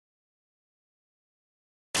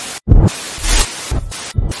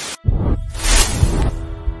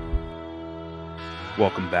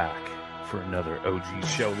Welcome back for another OG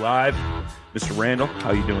Show Live. Mr. Randall,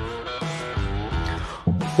 how you doing?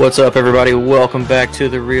 What's up, everybody? Welcome back to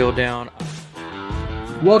The Reel Down.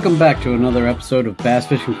 Welcome back to another episode of Bass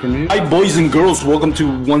Fishing for News. Hi, boys and girls. Welcome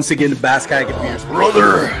to, once again, the Bass Kayak RVR119.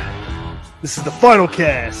 Brother, this is the final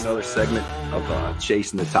cast. Another segment of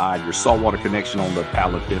Chasing the Tide, your saltwater connection on the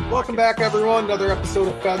paddle fin. Welcome back, everyone. Another episode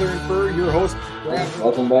of Feather and Fur. Your host, Brad.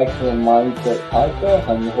 Welcome back to the Mindset Podcast.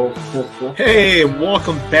 I'm your host, Crystal. Hey,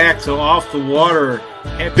 welcome back to Off the Water.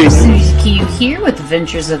 Happy Susie Q here with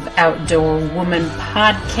Adventures of Outdoor Woman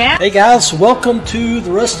podcast. Hey guys, welcome to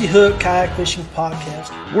the Rusty Hook Kayak Fishing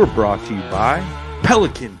Podcast. We're brought to you by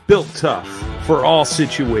Pelican, built tough for all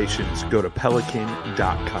situations. Go to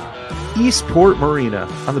pelican.com. Eastport Marina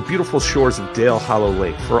on the beautiful shores of Dale Hollow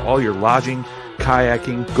Lake. For all your lodging,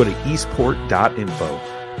 kayaking, go to eastport.info.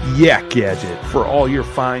 Yak Gadget for all your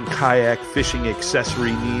fine kayak fishing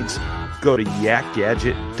accessory needs. Go to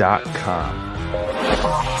yakgadget.com.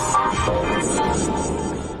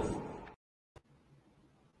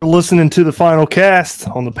 You're listening to the final cast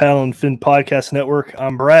on the Paddle and Fin Podcast Network.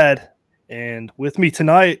 I'm Brad, and with me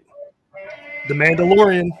tonight, the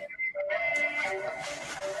Mandalorian.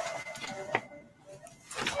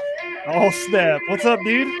 Oh snap! What's up,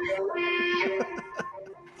 dude?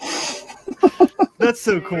 That's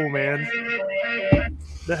so cool, man.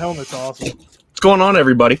 The helmet's awesome. What's going on,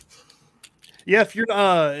 everybody? Yeah, if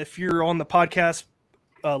you're on the podcast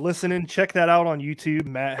listening, check that out on YouTube.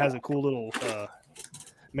 Matt has a cool little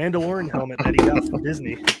Mandalorian helmet that he got from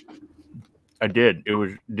Disney. I did. It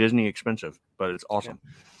was Disney expensive, but it's awesome. Yeah.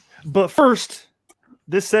 But first,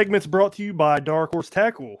 this segment's brought to you by Dark Horse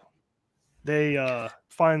Tackle. They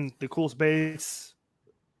find the coolest baits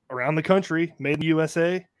around the country, made in the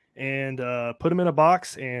USA, and put them in a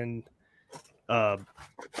box, and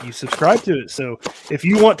you subscribe to it. So if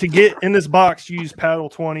you want to get in this box, use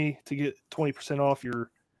Paddle20 to get 20% off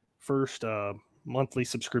your first monthly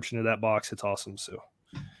subscription to that box. It's awesome. So.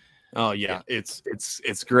 Oh yeah, it's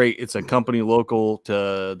great. It's a company local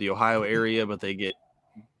to the Ohio area, but they get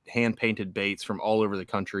hand painted baits from all over the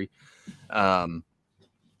country.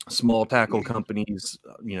 Small tackle companies,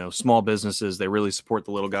 small businesses, they really support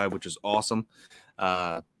the little guy, which is awesome.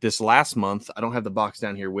 This last month, I don't have the box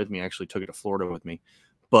down here with me. I actually took it to Florida with me,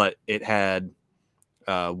 but it had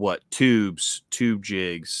tubes, tube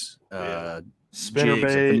jigs, spinner jigs,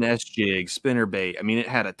 bait, finesse jigs, spinner bait. I mean, it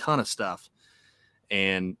had a ton of stuff,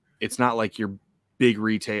 and it's not like your big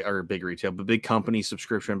big company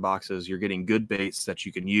subscription boxes. You're getting good baits that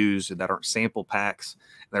you can use that aren't sample packs.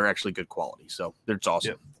 They're actually good quality. So it's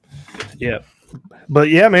awesome. Yeah. But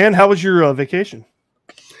yeah, man, how was your vacation?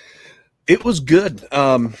 It was good.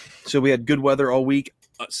 So we had good weather all week.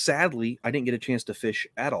 Sadly, I didn't get a chance to fish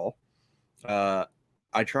at all. I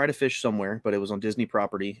tried to fish somewhere, but it was on Disney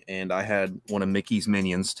property, and I had one of Mickey's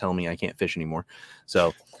minions tell me I can't fish anymore.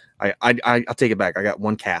 So I'll take it back. I got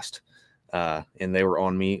one cast, and they were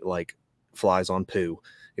on me like flies on poo.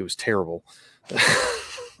 It was terrible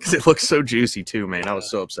because it looked so juicy too, man. I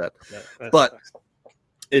was so upset. But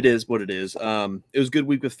it is what it is. It was a good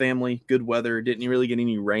week with family, good weather. Didn't really get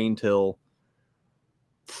any rain till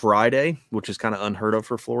Friday, which is kind of unheard of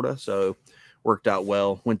for Florida. So worked out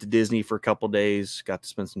well. Went to Disney for a couple days. Got to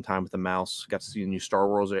spend some time with the mouse. Got to see the new Star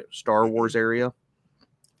Wars area.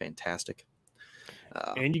 Fantastic.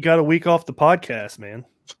 And you got a week off the podcast, man.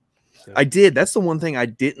 So. I did. That's the one thing I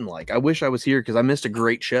didn't like. I wish I was here because I missed a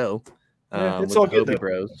great show. It's all good,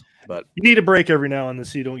 Bros. But you need a break every now and then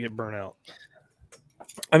so you don't get burnt out.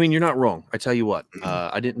 I mean, you're not wrong. I tell you what,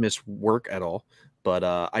 I didn't miss work at all, but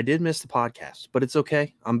I did miss the podcast. But it's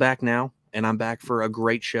okay. I'm back now, and I'm back for a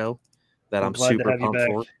great show that I'm super pumped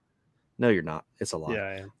for. No, you're not. It's a lie. Yeah,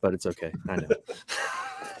 I am. But it's okay. I know.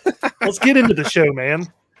 Let's get into the show, man.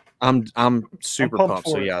 I'm super pumped.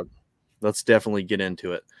 So yeah, let's definitely get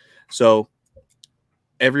into it. So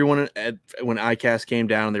everyone when ICAST came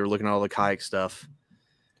down, they were looking at all the kayak stuff.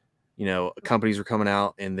 Companies were coming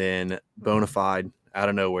out, and then Bonafide out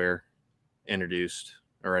of nowhere introduced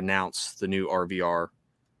or announced the new RVR119,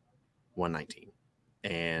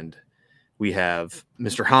 and we have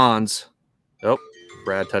Mr. Hans. Oh,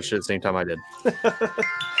 Brad touched it at the same time I did.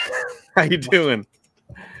 How you doing?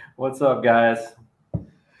 What's up, guys?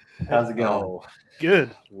 How's it going? Oh,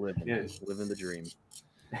 good. Living the dream.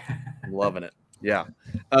 I'm loving it. Yeah.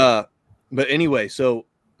 But anyway, so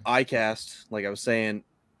ICAST, like I was saying,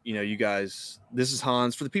 you guys, this is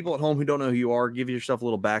Hans. For the people at home who don't know who you are, give yourself a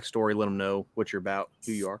little backstory. Let them know what you're about,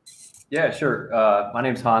 who you are. Yeah, sure. My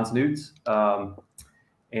name's Hans Nutz.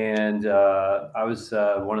 And I was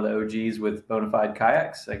one of the OGs with Bonafide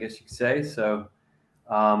Kayaks, I guess you could say. So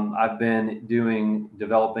I've been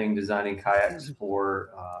developing, designing kayaks for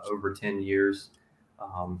over 10 years.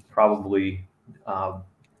 Probably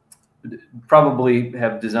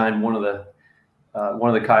have designed one of the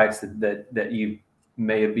kayaks that you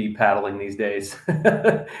may be paddling these days,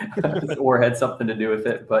 or had something to do with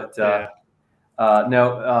it. But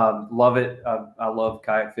love it. I love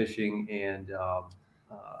kayak fishing, and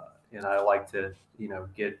I like to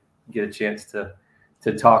get a chance to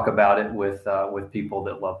talk about it with people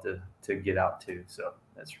that love to get out too. So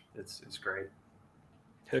it's great.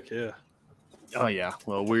 Heck yeah. Oh yeah.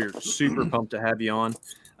 Well, we're super pumped to have you on.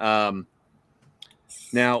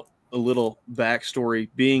 Now a little backstory,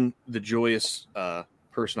 being the joyous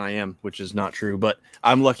person I am, which is not true, but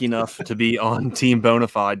I'm lucky enough to be on Team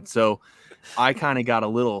Bonafide. So I kind of got a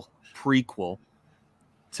little prequel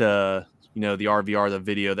to, the RVR, the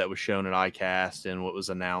video that was shown at ICAST and what was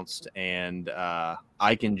announced. And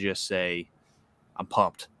I can just say I'm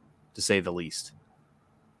pumped, to say the least.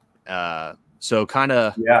 So kind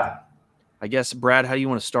of, I guess, Brad, how do you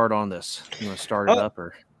want to start on this? You want to start it up,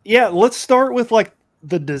 or? Yeah, let's start with like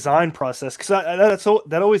the design process, because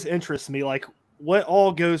that always interests me. Like, what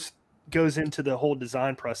all goes into the whole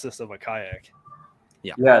design process of a kayak?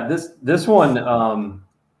 Yeah. This one.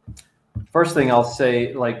 First thing I'll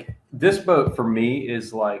say, like, this boat for me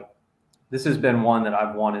is like, this has been one that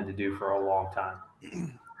I've wanted to do for a long time,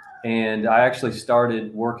 and I actually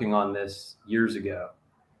started working on this years ago,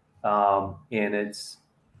 and it's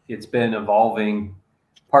been evolving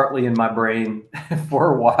partly in my brain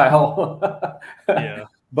for a while. Yeah.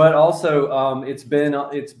 But also, it's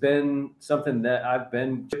been something that I've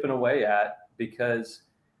been chipping away at, because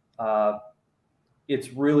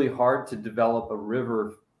it's really hard to develop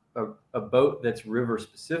a boat that's river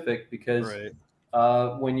specific, because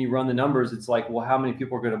when you run the numbers, it's like, well, how many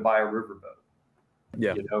people are going to buy a river boat?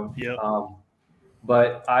 Yeah.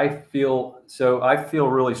 But I feel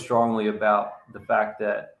really strongly about the fact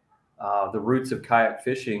that the roots of kayak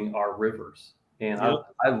fishing are rivers. And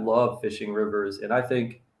I love fishing rivers. And I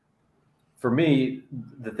think, for me,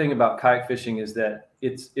 the thing about kayak fishing is that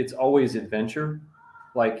it's always adventure.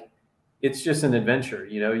 Like, it's just an adventure.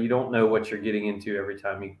 You don't know what you're getting into every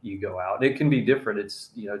time you go out. It can be different. It's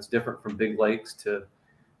different from big lakes to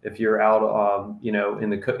if you're out, in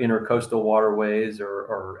the intercoastal waterways,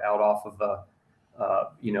 or out off of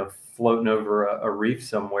floating over a reef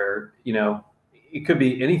somewhere. It could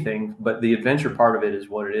be anything, but the adventure part of it is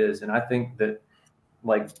what it is. And I think that,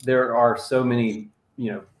 like, there are so many,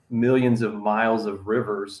 millions of miles of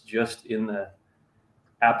rivers just in the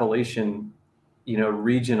Appalachian,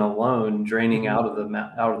 region alone, draining out of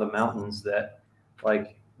the mountains, that,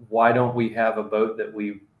 like, why don't we have a boat that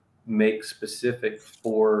we make specific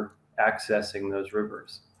for accessing those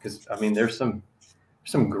rivers? Because I mean, there's some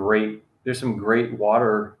great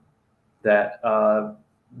water that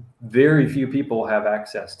very few people have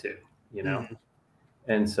access to,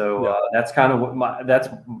 and so that's kind of what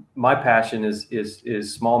my passion is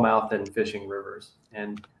smallmouth and fishing rivers.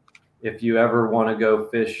 And if you ever want to go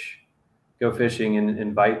fishing and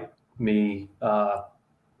invite me,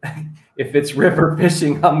 if it's river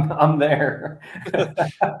fishing, I'm there.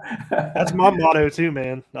 That's my motto too,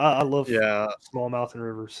 man. I love smallmouth and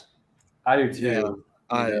rivers. I do too.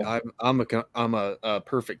 Yeah. I'm a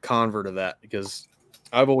perfect convert of that, because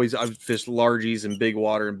I've fished largies and big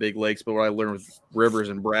water and big lakes, but what I learned with rivers,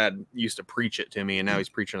 and Brad used to preach it to me, and now he's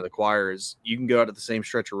preaching to the choir, is you can go out at the same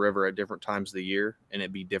stretch of river at different times of the year, and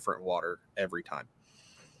it'd be different water every time.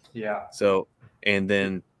 Yeah. So, and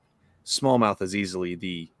then smallmouth is easily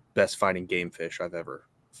the best fighting game fish I've ever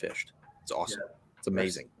fished. It's awesome. Yeah. It's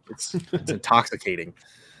amazing. It's intoxicating.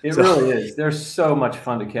 It really is. They're so much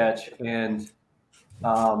fun to catch, and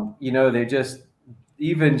they just,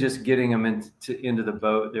 even just getting them into the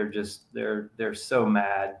boat, they're so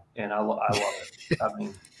mad, and I love it. I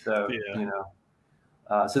mean, so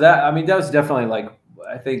so that, I mean, that was definitely, like,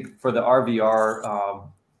 I think for the RVR,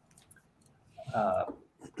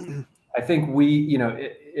 I think we,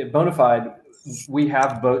 at Bonafide, we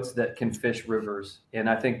have boats that can fish rivers, and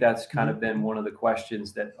I think that's kind of been one of the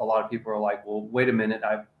questions that a lot of people are like, well, wait a minute,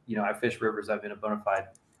 I fish rivers, I've been a Bonafide,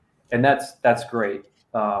 and that's great.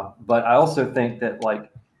 But I also think that,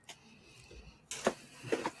 like,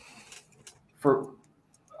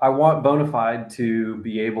 I want Bonafide to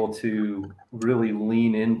be able to really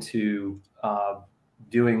lean into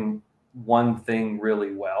doing one thing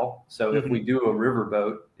really well. So if we do a river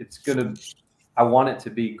boat, I want it to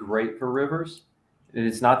be great for rivers. And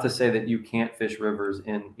it's not to say that you can't fish rivers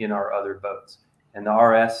in our other boats. And the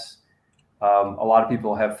RS, a lot of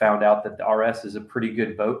people have found out that the RS is a pretty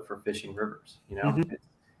good boat for fishing rivers.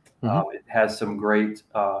 It has some great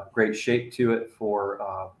shape to it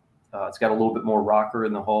for it's got a little bit more rocker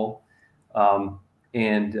in the hull.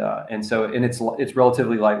 And it's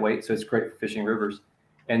relatively lightweight, so it's great for fishing rivers.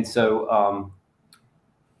 And so, all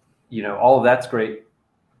of that's great.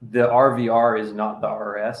 The RVR is not the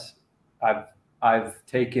RS. I've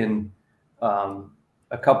taken a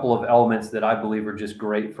couple of elements that I believe are just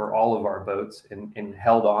great for all of our boats and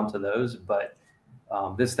held on to those. But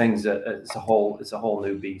this thing's it's a whole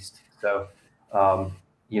new beast. So,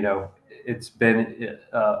 it's been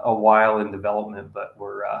a while in development, but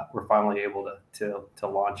we're finally able to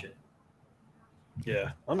launch it.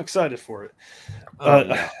 Yeah, I'm excited for it.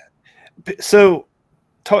 So,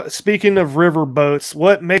 speaking of river boats,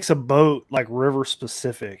 what makes a boat like river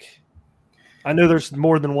specific? I know there's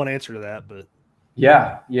more than one answer to that, but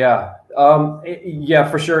yeah,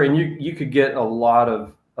 for sure. And you could get a lot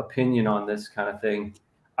of opinion on this kind of thing.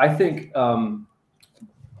 I think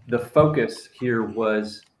the focus here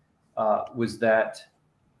was that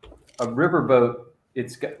a riverboat,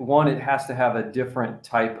 it has to have a different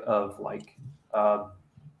type of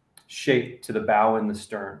shape to the bow and the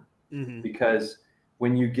stern, because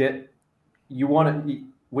when you're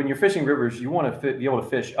fishing rivers, you want to be able to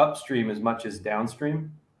fish upstream as much as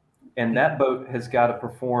downstream, and that boat has got to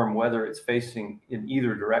perform whether it's facing in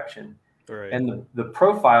either direction. Right. And the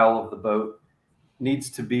profile of the boat needs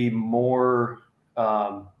to be more,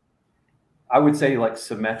 I would say, like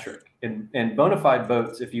symmetric. And Bonafide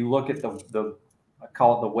boats, if you look at I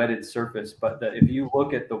call it the wetted surface, but if you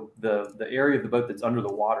look at the area of the boat that's under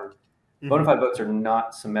the water, Bonafide boats are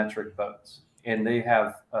not symmetric boats, and they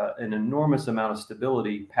have an enormous amount of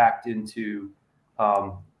stability packed into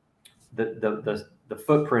the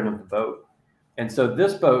footprint of the boat. And so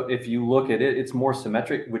this boat, if you look at it, it's more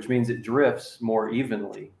symmetric, which means it drifts more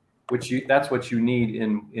evenly, that's what you need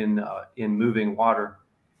in moving water.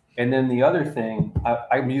 And then the other thing,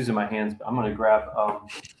 I'm using my hands, but I'm gonna grab a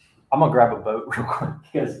boat real quick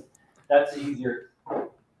because that's easier.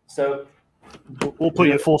 So we'll put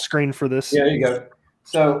you full screen for this. Yeah, there you go.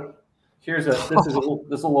 So this is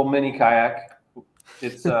a little mini kayak.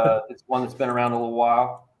 It's one that's been around a little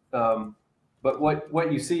while. But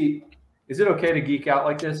what you see, is it okay to geek out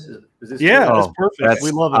like this? Is this that's perfect.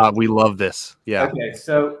 We love it. We love this. Yeah. Okay,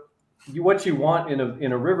 so what you want in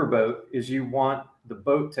a riverboat is you want the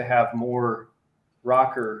boat to have more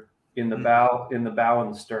rocker in the bow and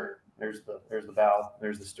the stern. There's the bow,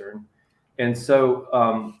 there's the stern. And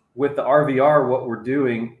so with the RVR, what we're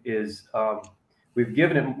doing is we've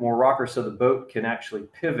given it more rocker so the boat can actually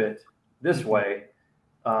pivot this way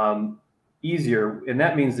easier. And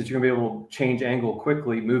that means that you're gonna be able to change angle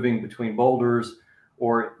quickly, moving between boulders,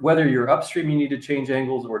 or whether you're upstream, you need to change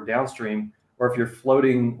angles, or downstream, or if you're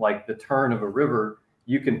floating like the turn of a river,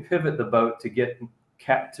 you can pivot the boat to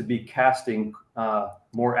be casting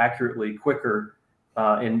more accurately, quicker,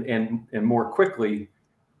 and more quickly,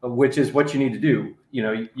 which is what you need to do.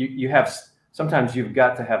 You have, sometimes you've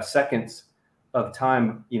got to have seconds of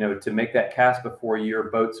time, to make that cast before your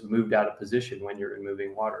boat's moved out of position when you're in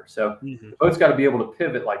moving water. So the boat's got to be able to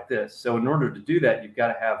pivot like this. So in order to do that, you've got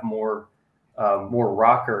to have more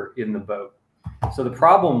rocker in the boat. So the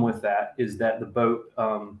problem with that is that the boat,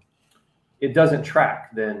 it doesn't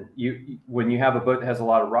track. Then when you have a boat that has a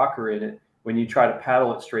lot of rocker in it, when you try to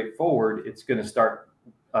paddle it straight forward, it's going to start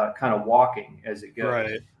kind of walking as it goes.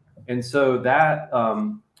 Right. And so that,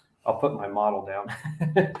 I'll put my model down.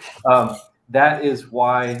 That is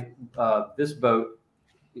why this boat,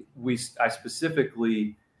 I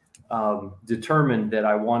specifically determined that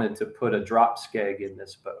I wanted to put a drop skeg in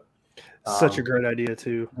this boat. Such a great idea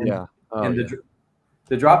too. Yeah.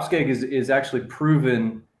 The drop skeg is actually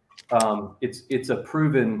proven. It's a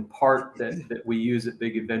proven part that we use at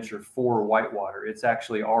Big Adventure for whitewater. It's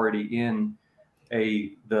actually already in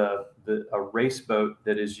a race boat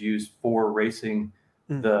that is used for racing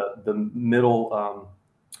the middle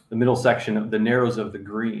section of the narrows of the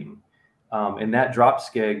green, and that drop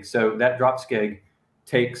skeg. So that drop skeg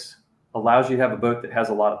allows you to have a boat that has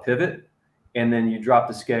a lot of pivot, and then you drop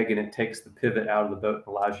the skeg and it takes the pivot out of the boat and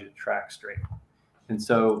allows you to track straight. And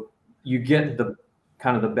so you get the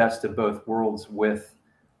kind of the best of both worlds with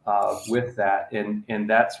that, and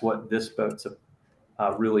that's what this boat's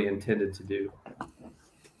really intended to do.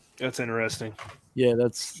 That's interesting. Yeah,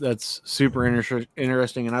 that's super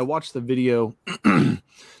interesting. And I watched the video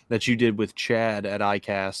that you did with Chad at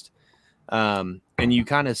iCast, and you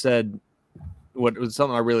kind of said what was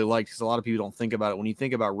something I really liked, because a lot of people don't think about it. When you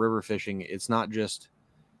think about river fishing, it's not just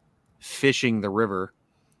fishing the river;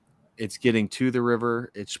 it's getting to the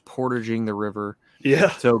river, it's portaging the river. Yeah.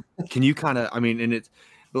 So can you kind of, I mean, and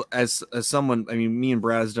as someone, I mean, me and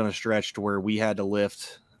Brad's done a stretch to where we had to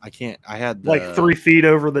lift. I had like 3 feet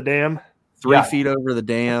over the dam. 3 feet over the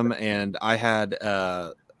dam, and I had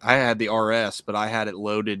the RS, but I had it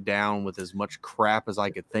loaded down with as much crap as I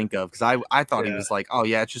could think of, because I thought he was like, oh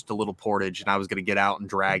yeah, it's just a little portage, and I was going to get out and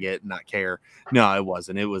drag it and not care. No, it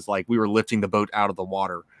wasn't. It was like we were lifting the boat out of the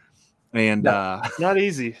water, and not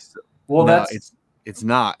easy. Well, no, it's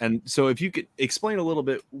not. And so if you could explain a little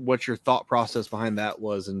bit what your thought process behind that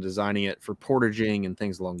was in designing it for portaging and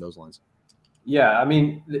things along those lines. Yeah, I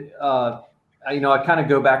mean, I kind of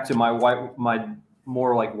go back to my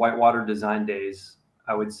more like whitewater design days,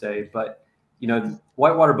 I would say. But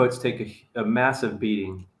whitewater boats take a massive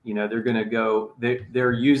beating. They're going to go.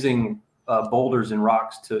 They're using boulders and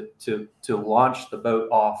rocks to launch the boat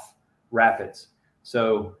off rapids.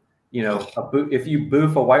 So if you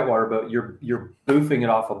boof a whitewater boat, you're boofing it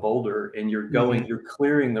off a boulder, and you're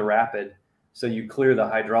clearing the rapid. So you clear the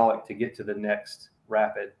hydraulic to get to the next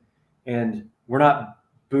rapid. And we're not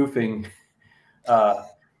boofing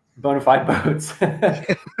Bonafide boats.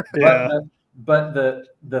 But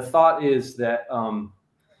the thought is that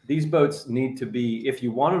these boats need to be, if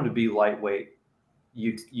you want them to be lightweight,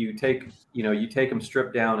 you take them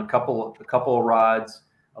stripped down, a couple of rods,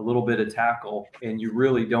 a little bit of tackle, and you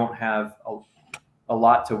really don't have a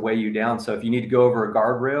lot to weigh you down. So if you need to go over a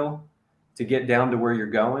guardrail to get down to where you're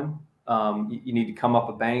going, you need to come up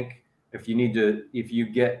a bank. If you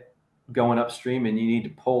get going upstream and you need to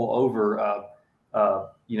pull over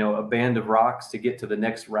a band of rocks to get to the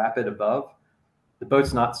next rapid above, the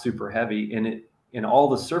boat's not super heavy, and all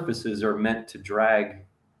the surfaces are meant to drag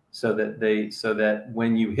so that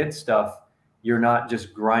when you hit stuff, you're not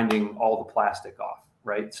just grinding all the plastic off,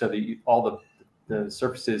 right? So that all the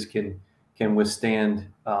surfaces can withstand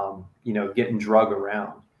getting drug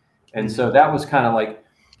around. And so that was kind of like,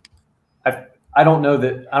 I don't know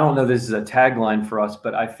this is a tagline for us,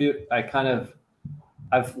 but I've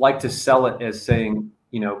liked to sell it as saying,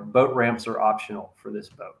 boat ramps are optional for this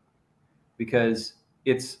boat, because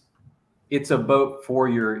it's a boat for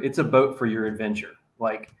your adventure.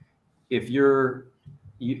 Like if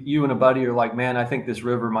you and a buddy are like, man, I think this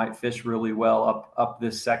river might fish really well up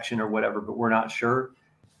this section or whatever, but we're not sure.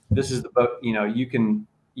 This is the boat,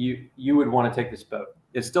 you would want to take this boat.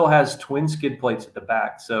 It still has twin skid plates at the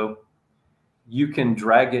back, so you can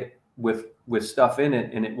drag it with stuff in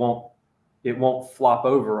it, and it won't flop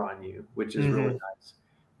over on you, which is really nice.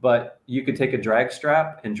 But you could take a drag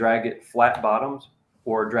strap and drag it flat bottomed,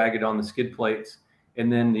 or drag it on the skid plates.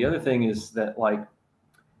 And then the other thing is that, like,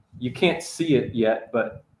 you can't see it yet,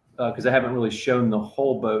 but because I haven't really shown the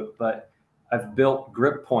whole boat, but I've built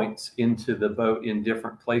grip points into the boat in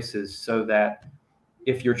different places, so that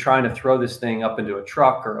if you're trying to throw this thing up into a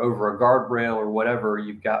truck or over a guardrail or whatever,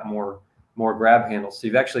 you've got more grab handles. So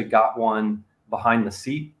you've actually got one behind the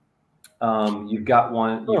seat. You've got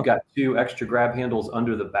 2 extra grab handles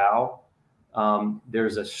under the bow.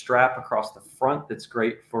 There's a strap across the front that's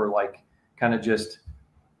great for, like, kind of just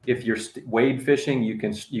if you're wade fishing, you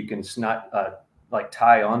can like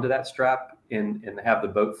tie onto that strap and have the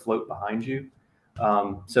boat float behind you.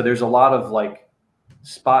 So there's a lot of like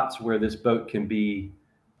spots where this boat can be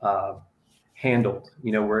handled,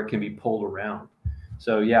 where it can be pulled around.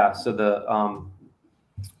 So yeah, so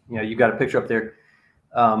you got a picture up there.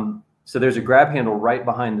 So there's a grab handle right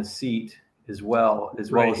behind the seat as well as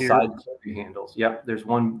side handles. Yep, there's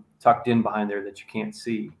one tucked in behind there that you can't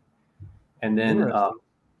see. And then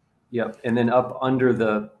and then up under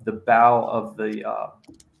the bow of the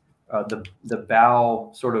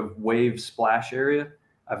bow sort of wave splash area,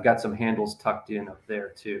 I've got some handles tucked in up there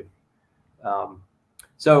too.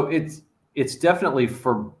 So it's definitely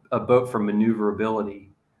for a boat for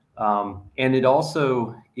maneuverability. And it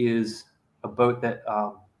also is a boat that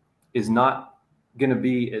is not going to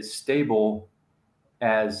be as stable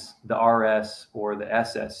as the RS or the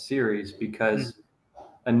SS series, because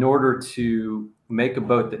in order to make a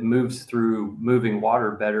boat that moves through moving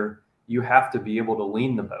water better, you have to be able to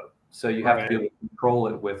lean the boat. So you have to be able to control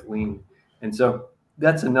it with lean. And so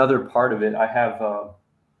that's another part of it. I have,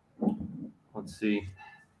 let's see.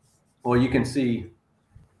 Well, you can see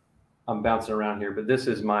I'm bouncing around here, but this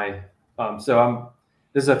is my, this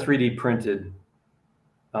is a 3D printed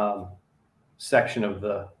section of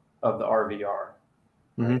the RVR.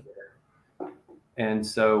 Right there. And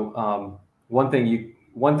so one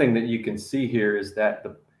thing that you can see here is that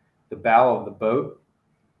the bow of the boat,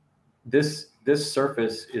 this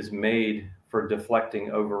surface is made for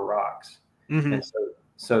deflecting over rocks. And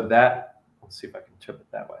so that, let's see if I can tip it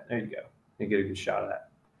that way. There you go. You get a good shot of that.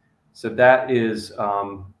 So that is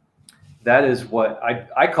that is what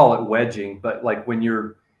I call it wedging, but like when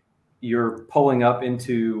you're pulling up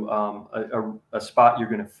into a spot you're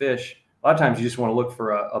going to fish, a lot of times you just want to look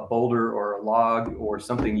for a boulder or a log or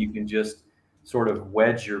something you can just sort of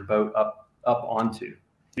wedge your boat up onto.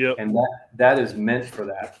 Yep. And that is meant for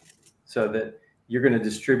that, so that you're going to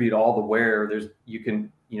distribute all the wear. You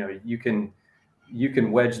can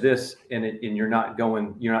wedge this and you're not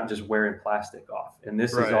just wearing plastic off. And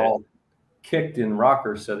this is all kicked in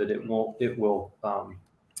rockers so that it will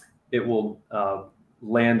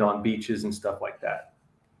land on beaches and stuff like that.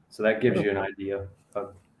 So that gives you an idea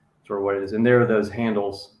of sort of what it is. And there are those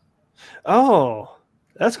handles. Oh,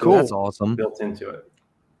 that's cool. That's awesome. Built into it.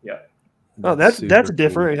 Yeah. Oh, that's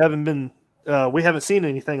different. Cool. We haven't seen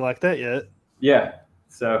anything like that yet. Yeah.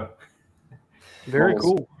 So very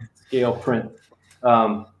cool. Scale print.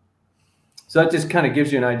 So that just kind of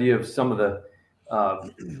gives you an idea of some of the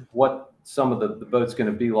what some of the boat's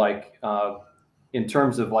going to be like in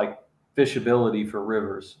terms of like fishability for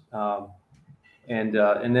rivers. And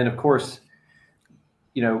then of course,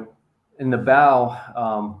 in the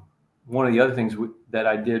bow, one of the other things that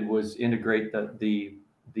I did was integrate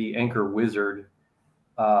the anchor wizard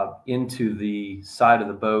into the side of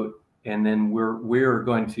the boat, and then we're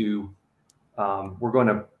going to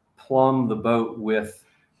plumb the boat with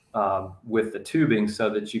the tubing so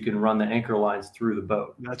that you can run the anchor lines through the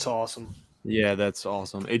boat. That's awesome. Yeah, that's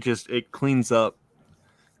awesome. It cleans up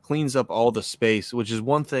all the space, which is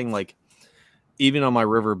one thing. Like even on my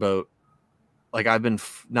river boat, like I've been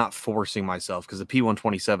not forcing myself, because the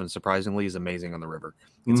P127 surprisingly is amazing on the river.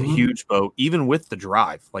 It's a huge boat, even with the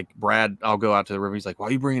drive. Like Brad, I'll go out to the river. He's like, "Why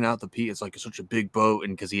are you bringing out the P? It's like such a big boat,"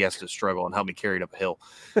 and because he has to struggle and help me carry it up a hill.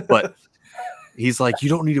 But he's like, "You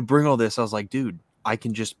don't need to bring all this." I was like, "Dude, I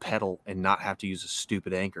can just pedal and not have to use a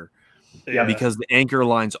stupid anchor." Yeah. Because the anchor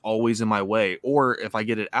line's always in my way, or if I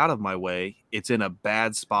get it out of my way, it's in a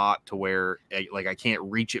bad spot to where I can't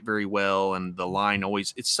reach it very well, and the line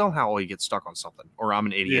always gets stuck on something, or I'm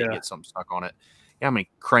an idiot and get something stuck on it. Yeah, how many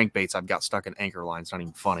crankbaits I've got stuck in anchor lines? It's not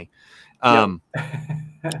even funny.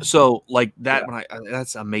 So like that,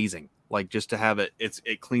 that's amazing. Like just to have it,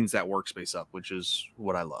 it cleans that workspace up, which is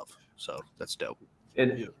what I love. So that's dope.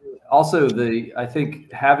 And also I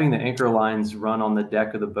think having the anchor lines run on the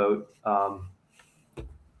deck of the boat,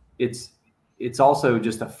 it's also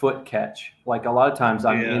just a foot catch. Like a lot of times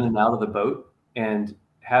I'm in and out of the boat, and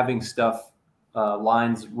having stuff,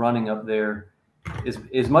 lines running up there is,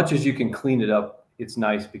 as much as you can clean it up, it's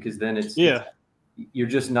nice, because then you're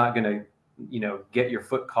just not going to, get your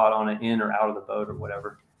foot caught on it in or out of the boat or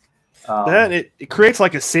whatever. It creates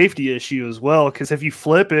like a safety issue as well, because if you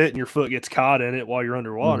flip it and your foot gets caught in it while you're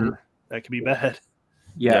underwater, that could be bad.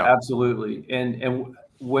 Yeah, absolutely. And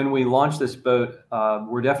when we launch this boat,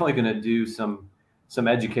 we're definitely going to do some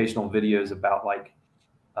educational videos about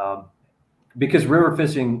because river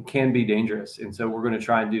fishing can be dangerous, and so we're going to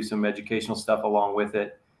try and do some educational stuff along with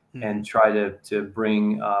it, and try to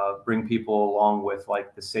bring people along with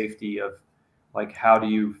like the safety of like, how do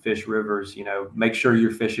you fish rivers? Make sure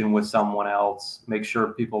you're fishing with someone else. Make sure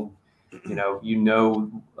people,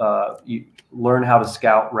 you learn how to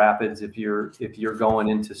scout rapids if you're going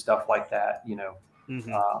into stuff like that.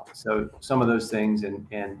 So some of those things,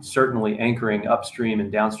 and certainly anchoring upstream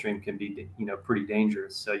and downstream can be pretty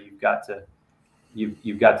dangerous. So you've got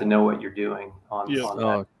to know what you're doing on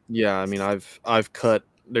that. Yeah, I mean I've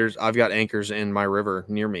got anchors in my river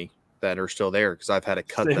near me that are still there, because I've had to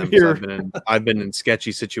cut them. I've been in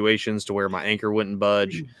sketchy situations to where my anchor wouldn't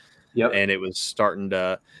budge. Yep. And it was starting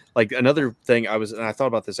to, like, another thing and I thought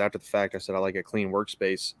about this after the fact. I said I like a clean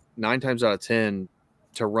workspace. 9 times out of 10,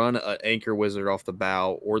 to run an anchor wizard off the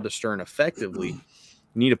bow or the stern effectively, you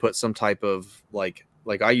need to put some type of like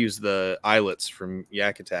I use the eyelets from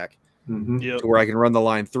Yak Attack to where I can run the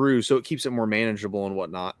line through, so it keeps it more manageable and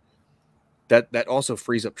whatnot. That also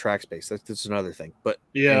frees up track space. That's another thing. But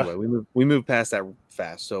anyway, we move past that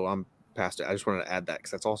fast, so I'm past it. I just wanted to add that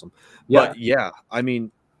because that's awesome. Yeah. But yeah, I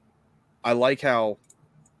mean, I like how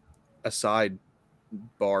a side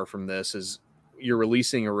bar from this is you're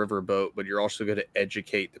releasing a river boat, but you're also going to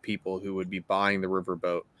educate the people who would be buying the river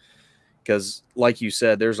boat. Because like you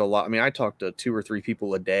said, there's a lot. I mean, I talk to 2 or 3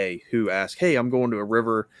 people a day who ask, "Hey, I'm going to a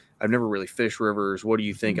river. I've never really fished rivers. What do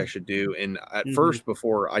you think I should do?" And at first,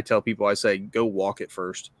 before I tell people, I say, go walk it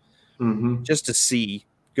first, just to see,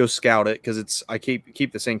 go scout it. Because I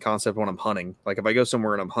keep the same concept when I'm hunting. Like if I go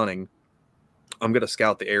somewhere and I'm hunting, I'm going to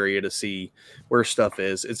scout the area to see where stuff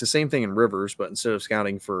is. It's the same thing in rivers, but instead of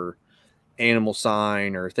scouting for animal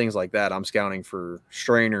sign or things like that, I'm scouting for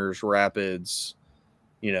strainers, rapids.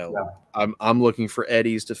 I'm looking for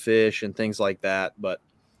eddies to fish and things like that. But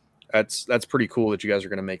that's pretty cool that you guys are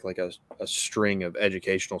going to make like a string of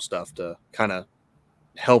educational stuff to kind of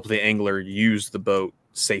help the angler use the boat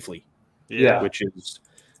safely. Yeah. Which is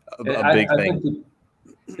a I big thing. think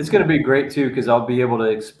it's going to be great too, because I'll be able to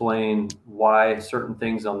explain why certain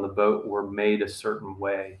things on the boat were made a certain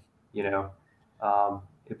way, because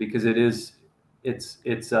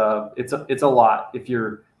it's a lot. If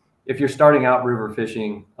you're starting out river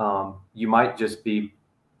fishing, you might just be,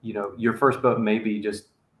 your first boat may be just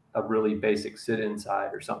a really basic sit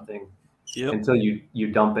inside or something until you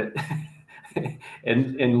dump it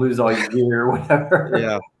and lose all your gear or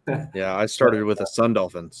whatever. Yeah, I started with a Sun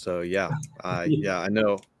Dolphin, so I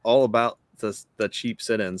know all about the cheap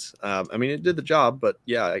sit-ins. I mean, it did the job, but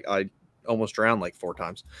I almost drowned like 4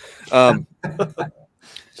 times.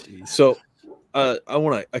 So I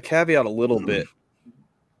want to caveat a little bit.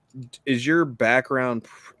 Is your background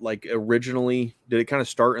like originally? Did it kind of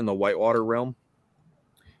start in the whitewater realm?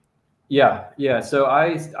 Yeah. So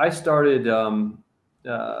I started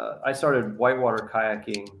whitewater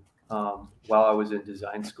kayaking while I was in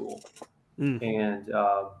design school, and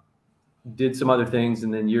did some other things,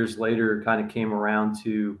 and then years later, kind of came around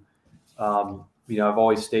to, I've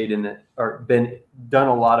always stayed in it or done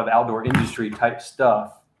a lot of outdoor industry type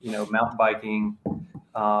stuff, mountain biking,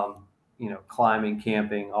 climbing,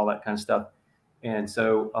 camping, all that kind of stuff, and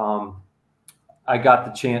so I got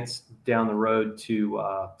the chance down the road to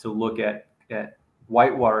look at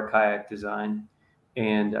whitewater kayak design.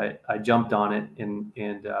 And I jumped on it, and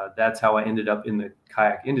that's how I ended up in the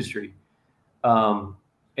kayak industry. And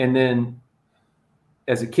then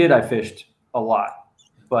as a kid, I fished a lot,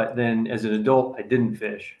 but then as an adult, I didn't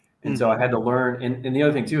fish. And so I had to learn. And the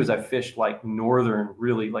other thing too, is I fished like northern,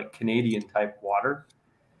 really like Canadian type water.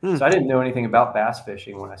 So I didn't know anything about bass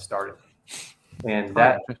fishing when I started. And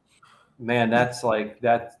that's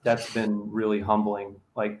been really humbling.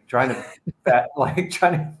 Like trying to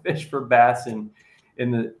fish for bass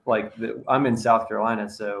I'm in South Carolina,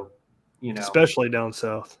 so especially down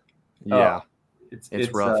south. Yeah, it's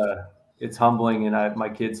rough. It's humbling, and my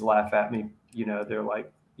kids laugh at me. They're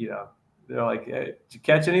like, hey, did you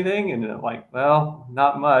catch anything? And I'm like, well,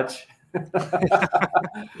 not much.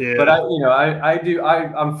 But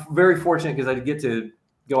I'm very fortunate because I get to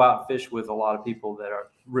go out and fish with a lot of people that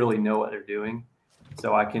really know what they're doing,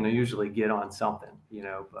 so I can usually get on something.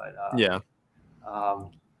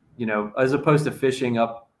 As opposed to fishing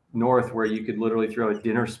up north where you could literally throw a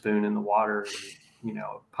dinner spoon in the water and,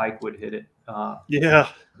 a pike would hit it.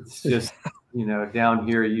 It's just, down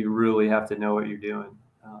here, you really have to know what you're doing.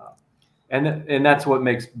 And that's what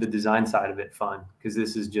makes the design side of it fun, because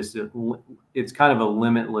this is just it's kind of a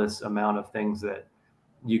limitless amount of things that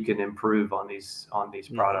you can improve on these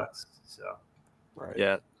products. So, right.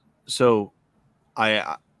 Yeah. So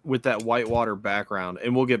I with that whitewater background,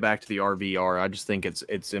 and we'll get back to the RVR. I just think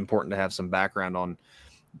it's important to have some background on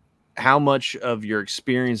how much of your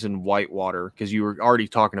experience in whitewater, because you were already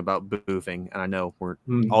talking about boofing, and I know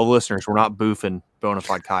all listeners, we're not boofing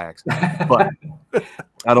Bonafide kayaks, but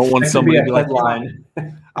I don't want somebody to be like,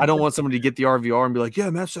 I don't want somebody to get the RVR and be like, yeah,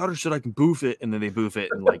 Matt Sauter said I can boof it, and then they boof it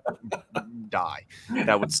and like die.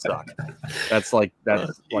 That would suck. That's like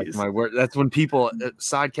my word. That's when people,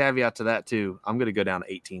 side caveat to that too, I'm gonna go down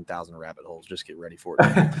 18,000 rabbit holes. Just get ready for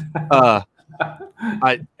it.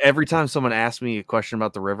 Every time someone asks me a question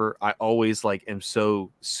about the river, I always am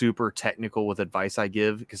so super technical with advice I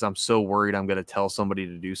give, because I'm so worried I'm going to tell somebody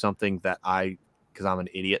to do something that because I'm an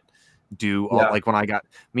idiot, like when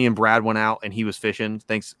me and Brad went out and he was fishing.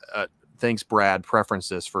 Thanks Brad, preference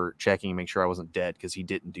this for checking and make sure I wasn't dead, because he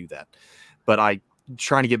didn't do that. But I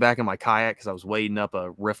trying to get back in my kayak because I was wading up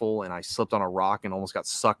a riffle and I slipped on a rock and almost got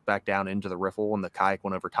sucked back down into the riffle, and the kayak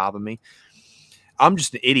went over top of me. I'm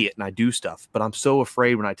just an idiot and I do stuff, but I'm so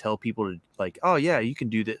afraid when I tell people to oh yeah, you can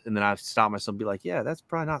do that. And then I stop myself and be like, yeah, that's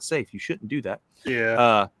probably not safe. You shouldn't do that.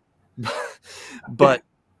 Yeah. But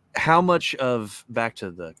how much of, back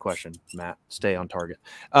to the question, Matt, stay on target.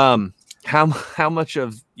 How much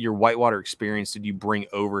of your whitewater experience did you bring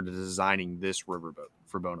over to designing this riverboat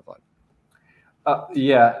for Bonafide?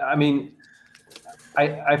 Yeah. I mean,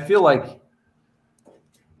 I feel like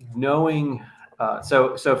knowing,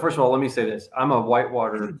 so first of all, let me say this. I'm a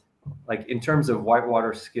whitewater, in terms of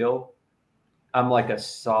whitewater skill, I'm like a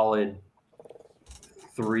solid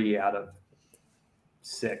 3 out of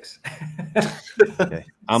 6. Okay.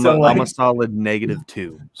 I'm a solid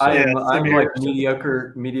 -2. So. I'm like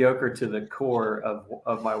mediocre to the core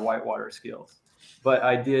of my whitewater skills. But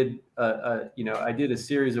I did I did a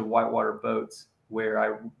series of whitewater boats where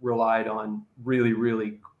I relied on really,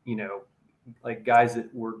 really, guys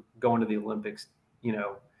that were going to the Olympics,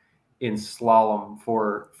 in slalom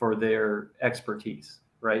for their expertise,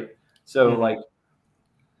 right? So like,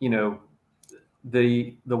 you know,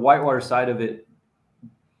 the whitewater side of it,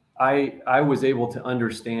 I was able to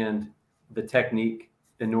understand the technique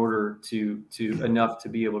in order to enough to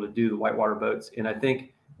be able to do the whitewater boats. And I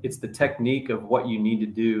think it's the technique of what you need to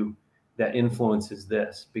do that influences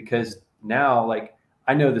this, because now, like,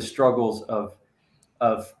 I know the struggles of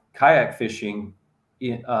kayak fishing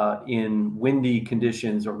in windy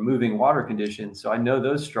conditions or moving water conditions. So I know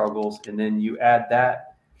those struggles, and then you add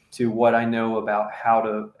that to what I know about how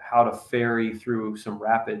to ferry through some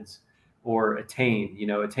rapids or attain. You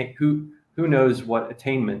know, who knows what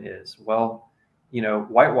attainment is? Well, you know,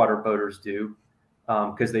 whitewater boaters do,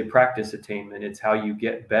 because they practice attainment. It's how you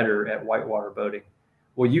get better at whitewater boating.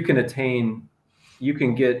 Well, you can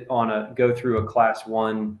go through a class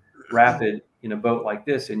 1 rapid in a boat like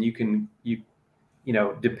this, and you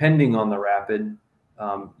know, depending on the rapid,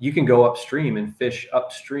 you can go upstream and fish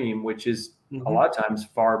upstream, which is a lot of times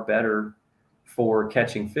far better for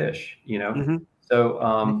catching fish, you know?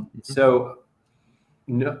 So,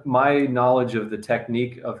 my knowledge of the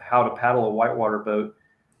technique of how to paddle a whitewater boat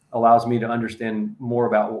allows me to understand more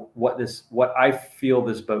about what I feel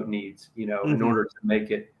this boat needs, you know, in order to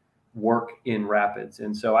make it work in rapids.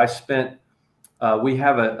 And so I spent, we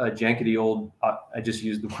have a jankety old, I just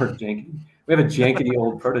used the word jankety. We have a jankety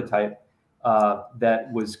old prototype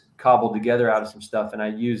that was cobbled together out of some stuff. And I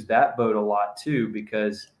used that boat a lot too,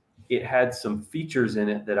 because it had some features in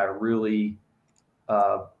it that I really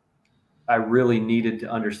needed to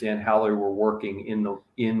understand how they were working in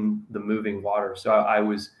the moving water. So I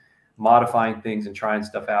was modifying things and trying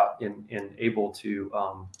stuff out and able to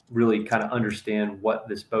really kind of understand what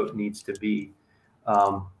this boat needs to be.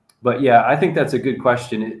 But yeah, I think that's a good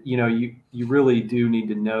question. You know, you really do need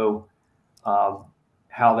to know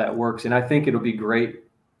how that works. And I think it'll be great.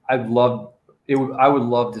 I would love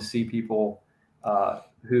to see people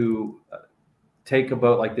who take a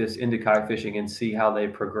boat like this into kayak fishing and see how they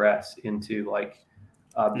progress into like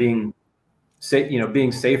being safe, you know,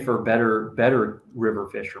 being safer, better river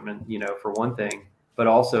fishermen, you know, for one thing, but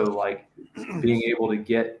also like being able to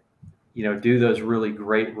get, you know, do those really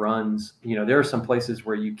great runs. You know, there are some places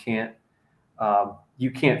where you can't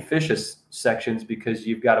fish sections because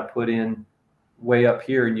you've got to put in way up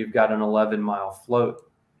here and you've got an 11-mile float.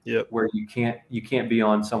 Yep. Where you can't be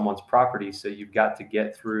on someone's property. So you've got to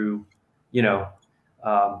get through, you know,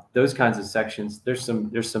 those kinds of sections. There's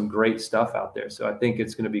some great stuff out there. So I think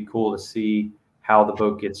it's going to be cool to see how the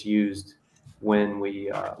boat gets used when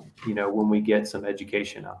we get some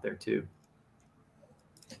education out there too.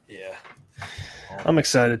 Yeah, I'm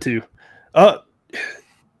excited too.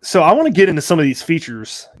 So I want to get into some of these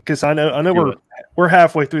features because I know we're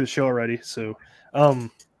halfway through the show already. So,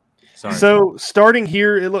 so starting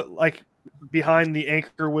here, it looked like behind the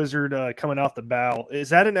anchor wizard coming off the bow. Is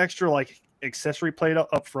that an extra like accessory plate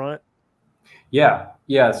up front? Yeah.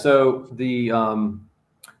 So the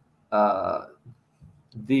bow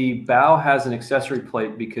has an accessory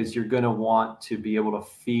plate because you're going to want to be able to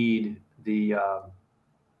feed the.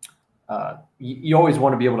 You always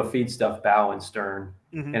want to be able to feed stuff bow and stern,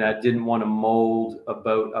 and I didn't want to mold a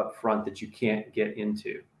boat up front that you can't get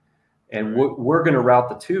into. And we're going to route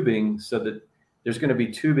the tubing so that there's going to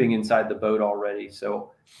be tubing inside the boat already.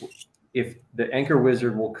 So if the anchor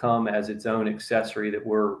wizard will come as its own accessory that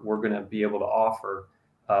we're going to be able to offer,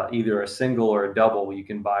 either a single or a double, you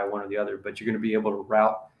can buy one or the other, but you're going to be able to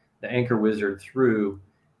route the anchor wizard through,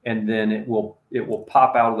 and then it will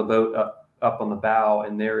pop out of the boat up on the bow,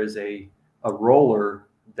 and there is a roller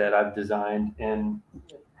that I've designed. And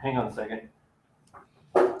hang on a second.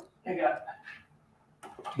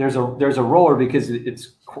 There's a roller because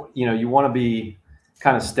it's, you know, you want to be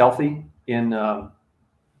kind of stealthy in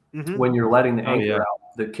when you're letting the anchor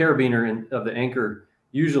out. The carabiner of the anchor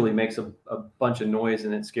usually makes a bunch of noise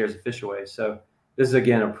and it scares the fish away. So this is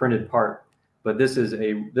again a printed part, but this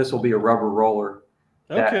will be a rubber roller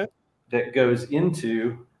that goes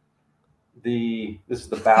into this is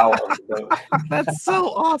the bow of the boat. That's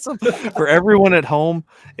so awesome. For everyone at home,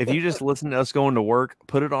 if you just listen to us going to work,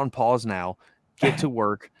 put it on pause now, get to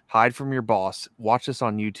work, hide from your boss, watch this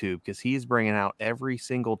on YouTube because he's bringing out every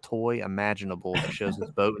single toy imaginable that shows his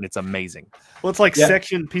boat, and it's amazing. Well, it's like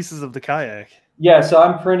section pieces of the kayak. Yeah, so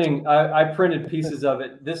I'm printing. I printed pieces of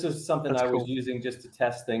it. This is something I was using just to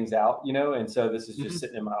test things out, you know, and so this is just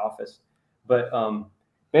sitting in my office. But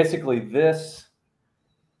basically, this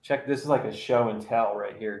is like a show and tell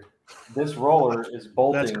right here. This roller is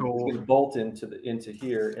bolting. That's cool. It's going to bolt into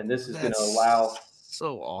here, and this is going to allow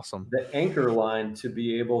so awesome the anchor line to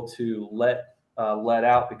be able to let let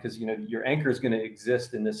out, because your anchor is going to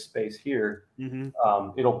exist in this space here. Mm-hmm.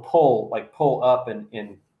 It'll pull up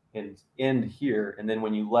and end here, and then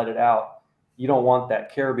when you let it out, you don't want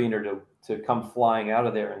that carabiner to come flying out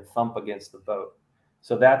of there and thump against the boat.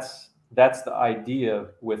 So that's the idea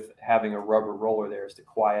with having a rubber roller there, is to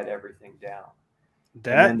quiet everything down.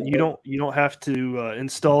 That you don't have to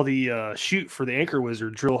install the chute for the anchor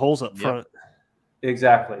wizard, drill holes up front.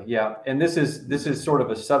 Exactly. Yeah. And this is sort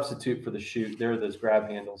of a substitute for the chute. There are those grab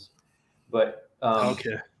handles, but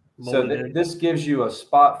okay. So this gives you a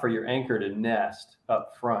spot for your anchor to nest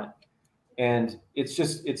up front, and it's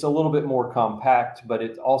a little bit more compact, but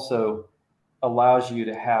it also allows you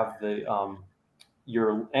to have the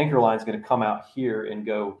your anchor line is going to come out here and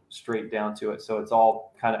go straight down to it, so it's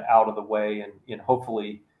all kind of out of the way, and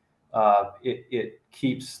hopefully it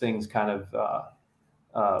keeps things kind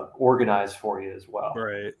of organized for you as well.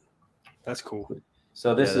 Right. That's cool.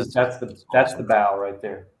 So that's the bow right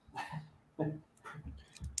there.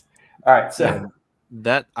 All right. So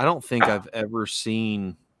that, I don't think I've ever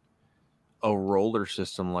seen a roller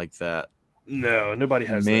system like that. No, nobody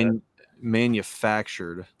has that.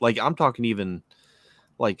 Manufactured. Like, I'm talking even,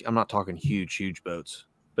 like, I'm not talking huge boats,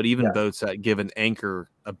 but even boats that give an anchor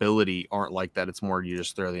ability aren't like that. It's more you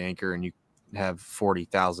just throw the anchor and you have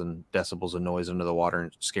 40,000 decibels of noise under the water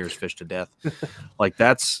and it scares fish to death. Like,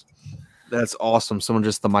 that's awesome. Some of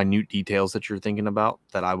just the minute details that you're thinking about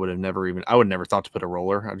that I would never thought to put a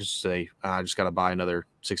roller. I just say, I just got to buy another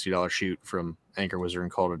 $60 chute from Anchor Wizard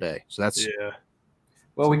and call it a day. So that's,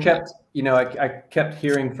 Well, we kept, I kept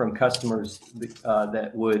hearing from customers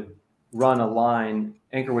that would run a line,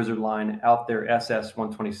 Anchor Wizard line, out their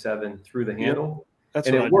SS127 through the handle, and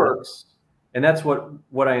it works. And that's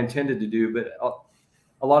what I intended to do. But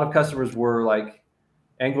a lot of customers were like,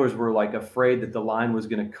 anglers were like afraid that the line was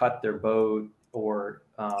going to cut their boat, or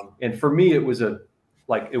and for me it was a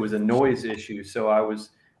noise issue. So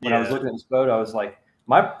when I was looking at this boat, I was like,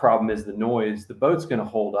 my problem is the noise. The boat's going to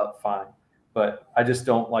hold up fine, but I just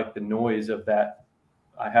don't like the noise of that.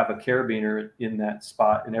 I have a carabiner in that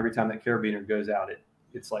spot, and every time that carabiner goes out,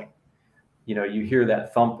 it's like, you hear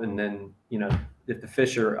that thump, and then if the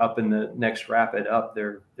fish are up in the next rapid up,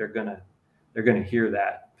 they're gonna hear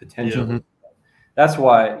that potentially. Mm-hmm. That's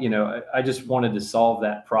why, I just wanted to solve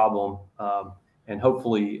that problem. And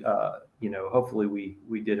hopefully, hopefully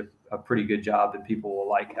we did a pretty good job, and people will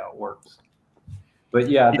like how it works. But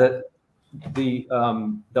yeah, the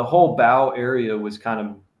whole bow area was kind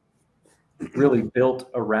of really built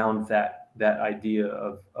around that idea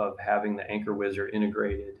of having the Anchor Wizard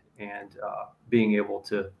integrated and being able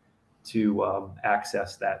to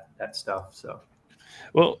access that stuff. So,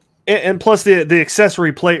 well, and plus the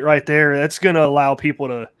accessory plate right there, that's going to allow people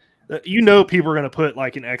to, people are going to put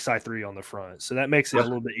like an XI3 on the front. So that makes it a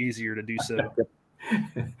little bit easier to do so.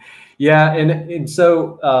 Yeah. And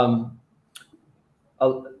so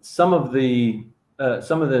some of the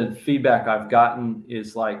feedback I've gotten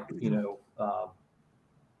is like,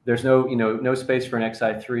 there's no space for an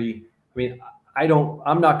XI3. I mean,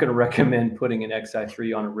 I'm not going to recommend putting an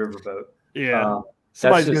XI3 on a riverboat. Yeah.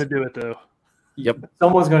 Somebody's going to do it though. Yep.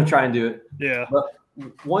 Someone's going to try and do it. Yeah. But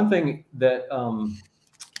one thing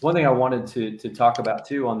I wanted to talk about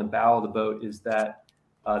too on the bow of the boat is that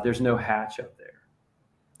there's no hatch up there.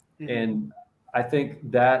 Mm-hmm. And I think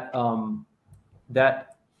that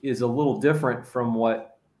that is a little different from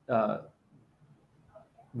what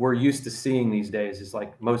we're used to seeing these days. It's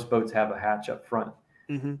like most boats have a hatch up front.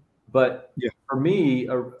 Mm-hmm. But for me,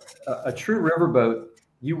 a true riverboat,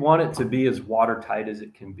 you want it to be as watertight as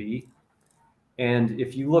it can be. And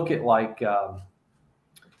if you look at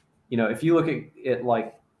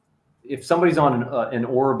if somebody's on an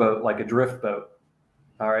oar boat, like a drift boat,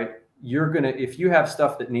 all right, if you have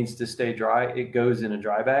stuff that needs to stay dry, it goes in a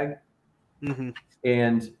dry bag. Mm-hmm.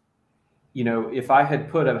 And, if I had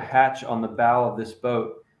put a hatch on the bow of this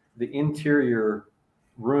boat, the interior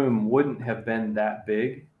room wouldn't have been that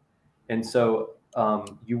big. And so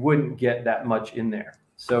you wouldn't get that much in there.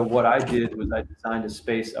 So what I did was I designed a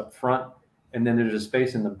space up front, and then there's a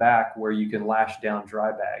space in the back where you can lash down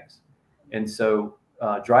dry bags. And so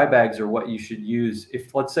dry bags are what you should use.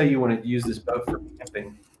 If, let's say, you want to use this boat for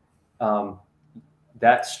camping,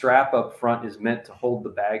 that strap up front is meant to hold the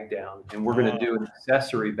bag down. And we're going to do an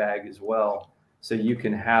accessory bag as well. So you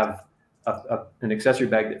can have an accessory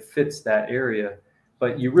bag that fits that area.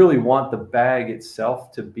 But you really want the bag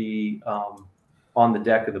itself to be on the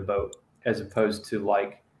deck of the boat, as opposed to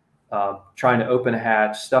like trying to open a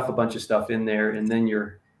hatch, stuff a bunch of stuff in there, and then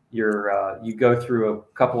you go through a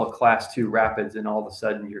couple of class 2 rapids, and all of a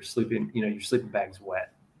sudden your sleeping bag's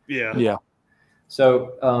wet. Yeah.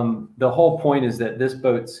 So the whole point is that this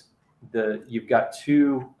boat's you've got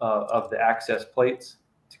two of the access plates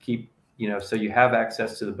to keep, so you have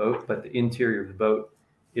access to the boat, but the interior of the boat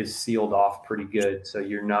is sealed off pretty good. So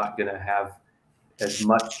you're not going to have as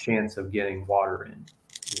much chance of getting water in.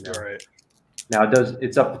 All right. Now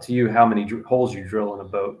it's up to you how many holes you drill in a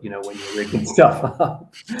boat, when you're rigging stuff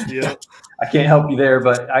up. Yeah. I can't help you there,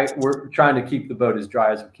 but we're trying to keep the boat as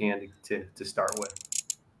dry as we can to start with.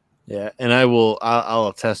 Yeah, and I'll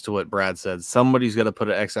attest to what Brad said. Somebody's got to put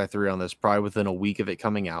an XI3 on this probably within a week of it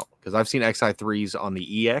coming out, because I've seen XI3s on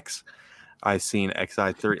the EX. I've seen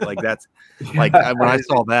XI3 like that's like when I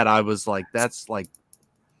saw that, I was like, that's like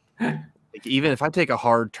even if I take a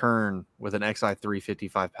hard turn with an XI3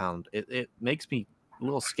 55-pound, it makes me a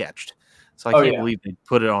little sketched. So I can't believe they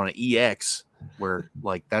put it on an EX where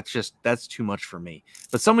like that's too much for me.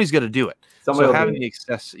 But somebody's got to do it. So having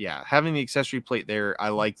the accessory plate there, I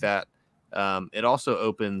like that. It also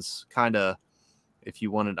opens kind of, if you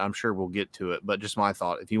wanted, I'm sure we'll get to it, but just my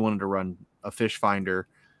thought, if you wanted to run a fish finder,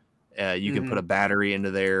 you can put a battery into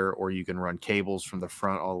there, or you can run cables from the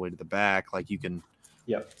front all the way to the back. Like you can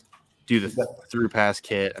do the through pass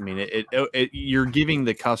kit. I mean, you're giving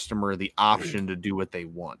the customer the option to do what they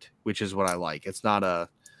want, which is what I like. It's not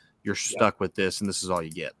you're stuck with this and this is all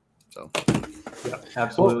you get. So yeah,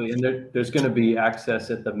 absolutely. And there's going to be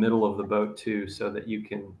access at the middle of the boat too, so that you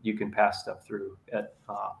can pass stuff through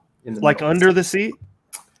in the like middle. under the seat.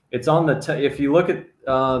 It's on if you look at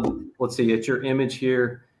let's see, it's your image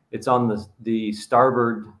here. It's on the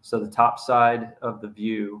starboard, so the top side of the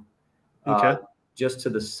view. Okay. Just to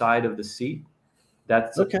the side of the seat.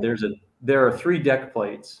 That's okay. There are 3 deck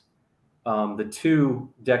plates. The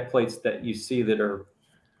 2 deck plates that you see that are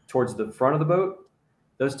towards the front of the boat,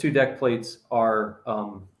 those 2 deck plates are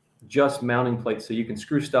just mounting plates, so you can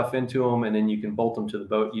screw stuff into them and then you can bolt them to the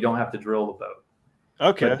boat. You don't have to drill the boat.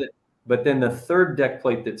 Okay. But then the 3rd deck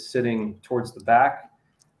plate that's sitting towards the back,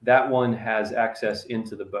 that one has access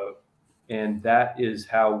into the boat, and that is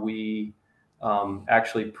how we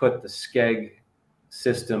actually put the skeg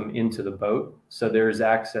system into the boat. So there's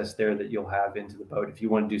access there that you'll have into the boat if you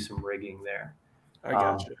want to do some rigging there. I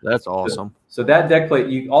got you. That's awesome. So that deck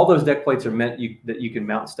plate, all those deck plates are meant that you can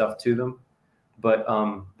mount stuff to them, but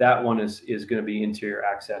that one is going to be interior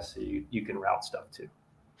access, so you can route stuff to.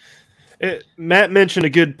 Matt mentioned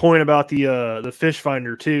a good point about the fish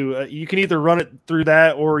finder too. You can either run it through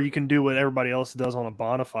that, or you can do what everybody else does on a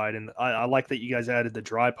Bonafide. And I like that you guys added the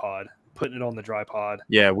dry pod, putting it on the dry pod.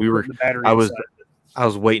 Yeah, I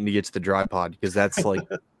was waiting to get to the dry pod, because that's like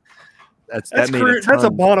that's a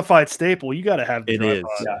Bonafide staple. You got to have the dry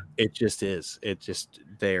pod. Yeah. It just is. It just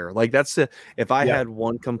there. Like if I had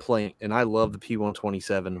one complaint, and I love the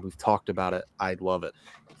P127, we've talked about it, I'd love it.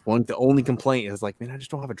 The only complaint is like, man, I just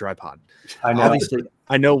don't have a dry pod. I know. Obviously,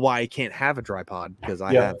 I know why I can't have a dry pod, because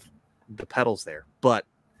I have the pedals there, but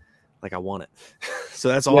like I want it. So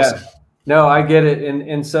that's awesome. Yeah. No, I get it.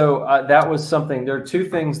 And so that was something. There are 2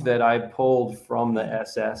 things that I pulled from the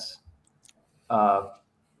SS.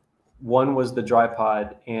 One was the dry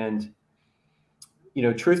pod, and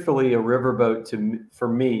truthfully, a riverboat for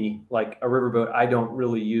me, like a riverboat, I don't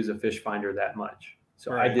really use a fish finder that much.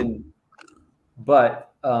 So I didn't. But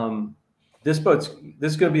this is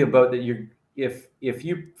going to be a boat that if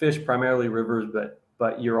you fish primarily rivers,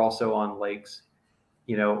 but you're also on lakes,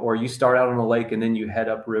 or you start out on a lake and then you head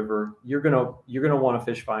up river, you're gonna want a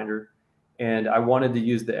fish finder. And I wanted to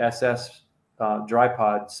use the SS dry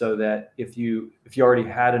pod, so that if you already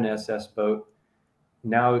had an SS boat,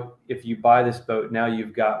 now if you buy this boat, now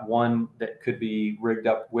you've got one that could be rigged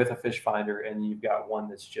up with a fish finder, and you've got one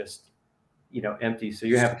that's just empty. So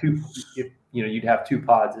you have 2. You'd have 2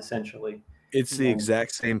 pods essentially. It's the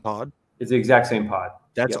exact same pod. It's the exact same pod.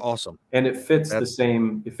 That's awesome, and it fits the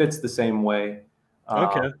same. It fits the same way.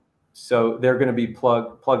 Okay. So they're going to be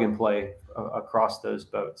plug and play across those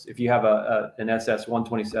boats. If you have an SS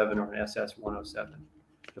 127 or an SS 107,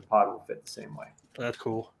 the pod will fit the same way. That's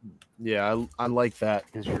cool. Yeah, I like that,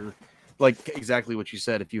 because you're like exactly what you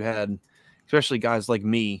said. If you had, especially guys like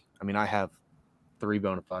me, I mean, I have 3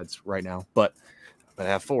 Bonafides right now, but I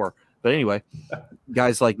have 4. But anyway,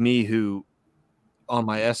 guys like me who on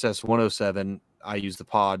my SS 107, I use the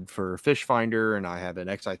pod for fish finder, and I have an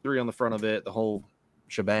XI3 on the front of it, the whole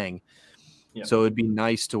shebang. Yeah. So it'd be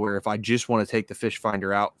nice to where if I just want to take the fish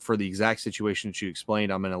finder out for the exact situation that you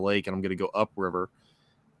explained, I'm in a lake and I'm going to go upriver,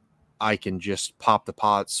 I can just pop the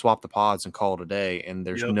pods, swap the pods, and call it a day, and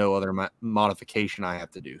there's no other modification I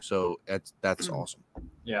have to do. So that's awesome.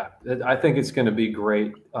 Yeah, I think it's going to be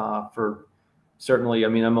great certainly, I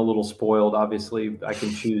mean, I'm a little spoiled. Obviously, I can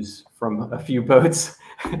choose from a few boats,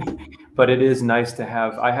 but it is nice to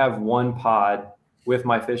have. I have one pod with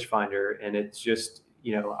my fish finder, and it's just,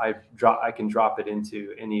 you know, I can drop it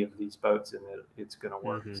into any of these boats, and it's going to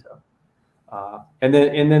work. So, and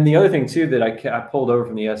then the other thing too that I pulled over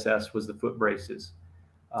from the SS was the foot braces.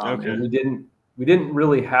 And we didn't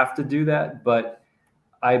really have to do that, but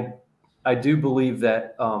I do believe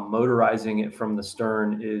that motorizing it from the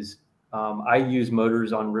stern is. I use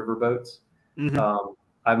motors on river boats.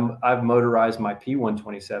 I've motorized my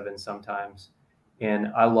P127 sometimes,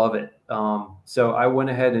 and I love it. So I went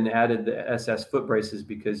ahead and added the SS foot braces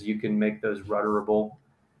because you can make those rudderable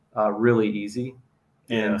really easy.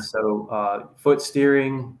 Yeah. And so foot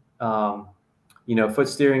steering, foot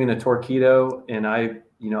steering in a torpedo, and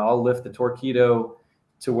I'll lift the torpedo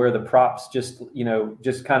to where the prop's just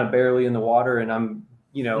kind of barely in the water, and I'm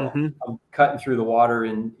cutting through the water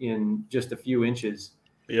in just a few inches.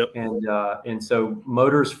 Yep. And so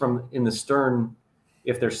motors from in the stern,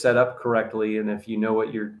 if they're set up correctly, and if you know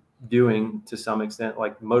what you're doing to some extent,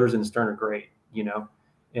 like motors in the stern are great,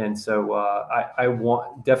 And so I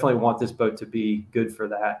definitely want this boat to be good for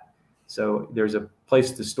that. So there's a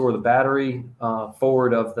place to store the battery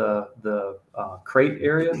forward of the crate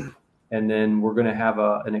area, and then we're going to have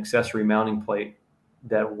an accessory mounting plate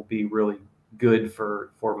that will be really good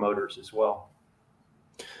for motors as well.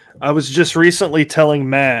 I was just recently telling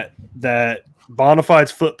Matt that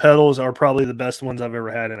Bonafide's foot pedals are probably the best ones I've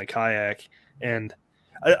ever had in a kayak. And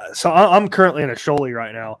so I'm currently in a Shoaly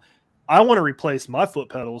right now. I want to replace my foot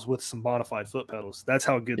pedals with some Bonafide foot pedals. That's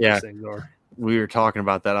how good these things are. We were talking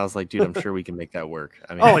about that. I was like, dude, I'm sure we can make that work.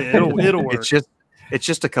 I mean, oh yeah, it'll work. It's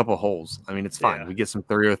just a couple holes. I mean, it's fine. Yeah. We get some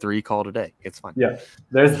 303 call today. It's fine. Yeah,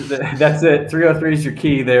 that's it. 303 is your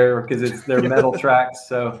key there because they're metal tracks.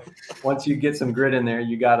 So once you get some grit in there,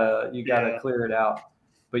 you gotta clear it out.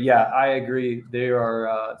 But yeah, I agree. They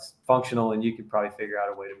are functional, and you could probably figure out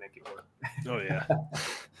a way to make it work. Oh yeah.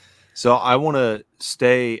 So I want to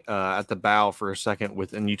stay at the bow for a second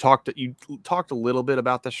and you talked a little bit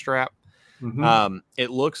about the strap. Mm-hmm. It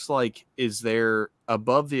looks like, is there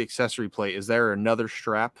above the accessory plate, is there another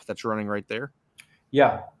strap that's running right there?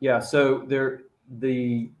 Yeah. So there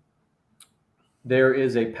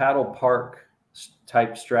is a paddle park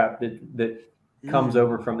type strap that comes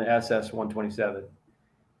over from the SS127,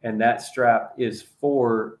 and that strap is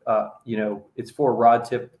for it's for rod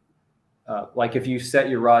tip. Like if you set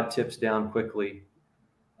your rod tips down quickly,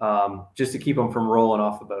 just to keep them from rolling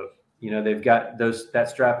off the boat. They've got that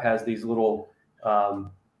strap has these little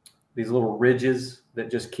ridges that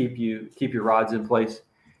just keep your rods in place.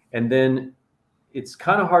 And then it's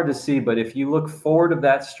kind of hard to see, but if you look forward of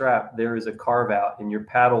that strap, there is a carve out, and your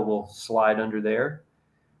paddle will slide under there.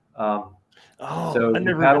 So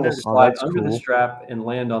your paddle will slide under the strap and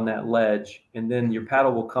land on that ledge, and then your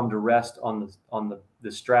paddle will come to rest on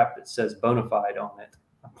the strap that says Bonafide on it.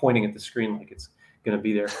 I'm pointing at the screen like it's going to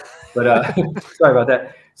be there, but sorry about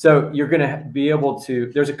that. So you're going to be able to.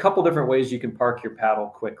 There's a couple different ways you can park your paddle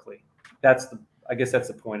quickly. I guess that's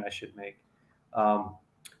the point I should make.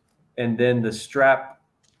 And then the strap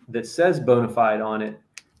that says Bonafide on it,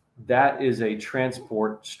 that is a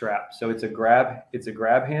transport strap. So it's a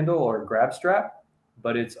grab handle or a grab strap,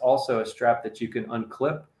 but it's also a strap that you can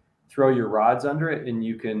unclip, throw your rods under it, and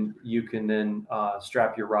you can then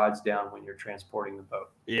strap your rods down when you're transporting the boat.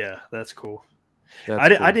 Yeah, that's cool. I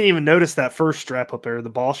didn't even notice that first strap up there, the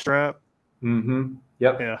ball strap. Mm-hmm.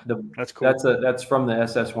 Yep. Yeah, that's cool. That's from the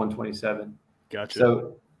SS127. Gotcha.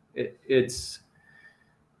 So it's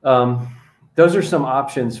those are some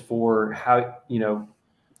options for how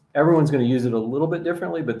everyone's going to use it a little bit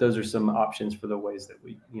differently, but those are some options for the ways that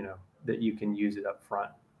that you can use it up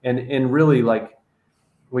front. And really, like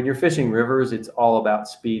when you're fishing rivers, it's all about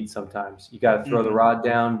speed. Sometimes you got to throw the rod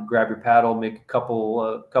down, grab your paddle, make a couple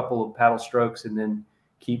of paddle strokes, and then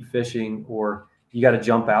keep fishing, or you got to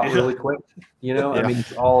jump out really quick. I mean,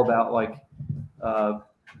 it's all about like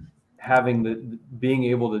being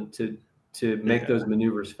able to make those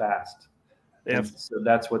maneuvers fast. Yeah. So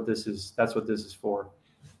that's what this is for.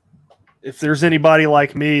 If there's anybody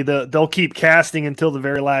like me, they'll keep casting until the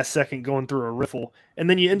very last second going through a riffle. And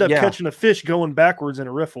then you end up catching a fish going backwards in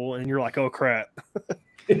a riffle, and you're like, oh, crap.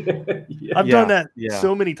 I've done that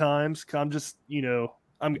so many times. I'm just,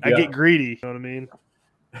 I get greedy. You know what I mean?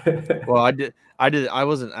 Well, I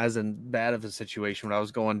wasn't as bad of a situation when I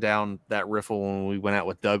was going down that riffle when we went out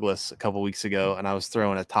with Douglas a couple weeks ago, and I was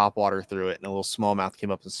throwing a topwater through it, and a little smallmouth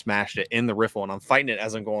came up and smashed it in the riffle, and I'm fighting it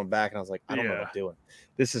as I'm going back, and I was like, I don't know what I'm doing.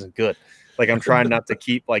 This isn't good. Like I'm trying not to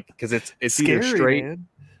keep because it's scary, either straight. Man.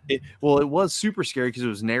 It was super scary because it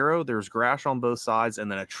was narrow. There was grass on both sides,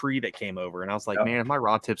 and then a tree that came over. And I was like, man, if my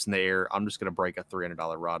rod tips in the air, I'm just gonna break a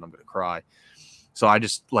 $300 rod. And I'm gonna cry. So I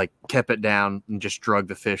just like kept it down and just drug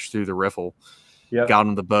the fish through the riffle. Got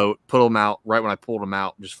on the boat, put them out. Right when I pulled them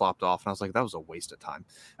out, just flopped off. And I was like, that was a waste of time.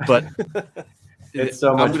 But it's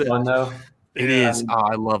so much fun though. It is.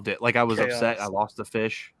 I loved it. Like I was upset. I lost the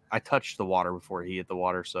fish. I touched the water before he hit the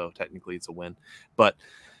water, so technically it's a win. But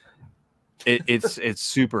it's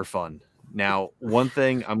super fun. Now, one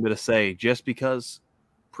thing I'm going to say, just because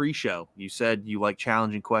pre-show you said you like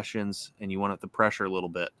challenging questions and you want the pressure a little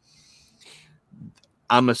bit.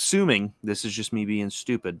 I'm assuming this is just me being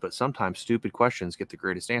stupid, but sometimes stupid questions get the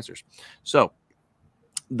greatest answers. So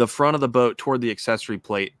the front of the boat toward the accessory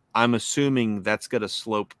plate, I'm assuming that's going to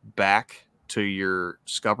slope back to your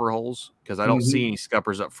scupper holes, because I don't see any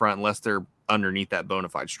scuppers up front unless they're underneath that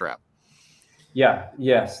Bonafide strap.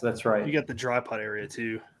 Yes, that's right. You got the dry pot area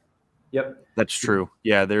too. Yep. That's true.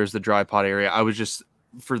 Yeah, there's the dry pot area. I was just,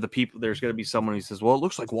 for the people, there's going to be someone who says, well, it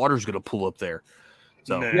looks like water's going to pull up there.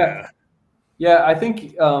 So yeah, I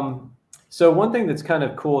think so. One thing that's kind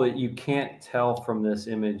of cool that you can't tell from this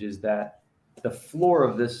image is that the floor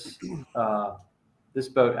of this this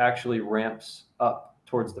boat actually ramps up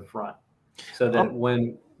towards the front, so that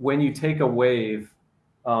when you take a wave,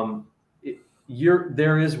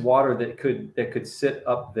 there is water that could sit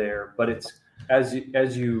up there, but it's as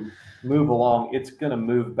you move along, it's going to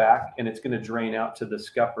move back and it's going to drain out to the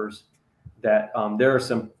scuppers. That there are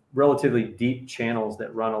some relatively deep channels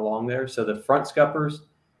that run along there. So the front scuppers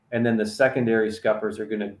and then the secondary scuppers are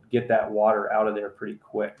going to get that water out of there pretty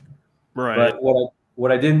quick. Right. But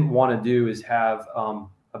what I didn't want to do is have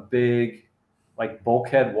a big like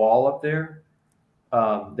bulkhead wall up there.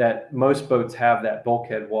 That most boats have that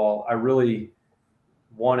bulkhead wall. I really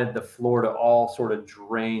wanted the floor to all sort of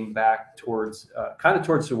drain back towards kind of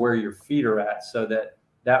towards where your feet are at, so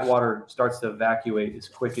that water starts to evacuate as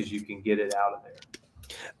quick as you can get it out of there.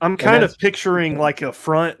 I'm kind of picturing like a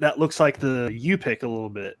front that looks like the U-pick a little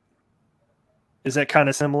bit. Is that kind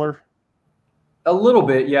of similar? A little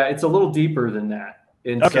bit, yeah. It's a little deeper than that.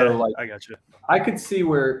 And okay, so, like, I got you. I could see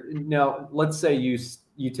where now. Let's say you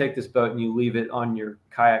take this boat and you leave it on your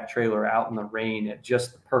kayak trailer out in the rain at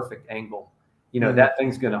just the perfect angle. You know, that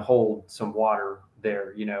thing's going to hold some water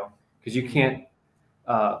there. You know, because you can't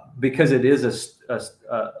because it is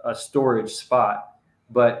a storage spot,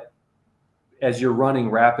 but as you're running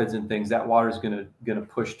rapids and things, that water is going to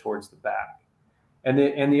push towards the back. And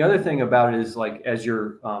the other thing about it is, like, as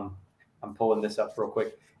you're I'm pulling this up real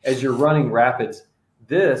quick, as you're running rapids,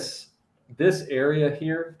 this area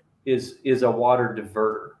here is a water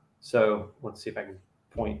diverter. So let's see if I can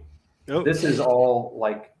point. This is all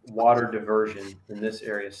like water diversion in this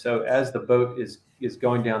area. So as the boat is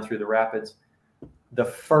going down through the rapids, the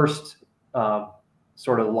first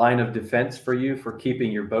sort of line of defense for you for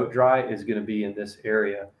keeping your boat dry is going to be in this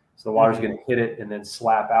area. So the water's going to hit it and then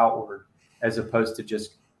slap outward, as opposed to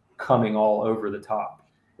just coming all over the top.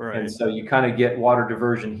 Right. And so you kind of get water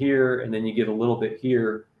diversion here, and then you get a little bit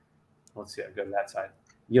here. Let's see, I'll go to that side.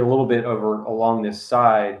 You get a little bit over along this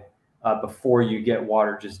side before you get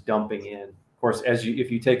water just dumping in. Of course, if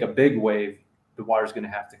you take a big wave, the water's going to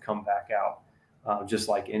have to come back out, just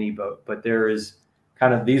like any boat. But there is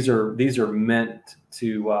kind of these are meant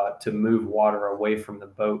to move water away from the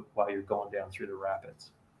boat while you're going down through the rapids.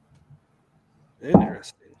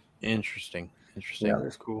 Interesting. Yeah,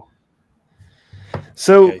 that's cool.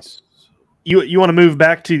 So you want to move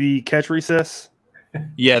back to the catch recess?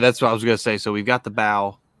 Yeah, that's what I was going to say. So we've got the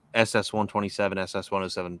bow, SS127,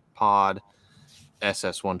 SS107 pod,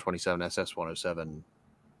 SS127,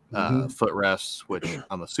 SS107 footrests, which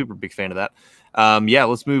I'm a super big fan of that. Yeah,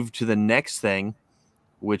 let's move to the next thing,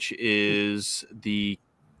 which is the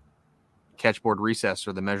catchboard recess,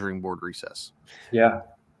 or the measuring board recess. Yeah.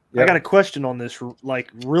 I got a question on this,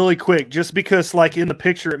 like, really quick, just because, like, in the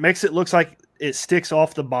picture, it makes it look like it sticks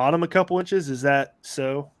off the bottom a couple inches. Is that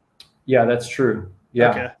so? Yeah, that's true. Yeah.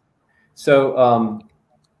 Okay. So,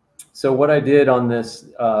 so what I did on this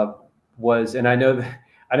was, and I know the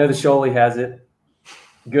Shoalie has it.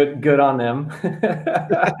 Good on them.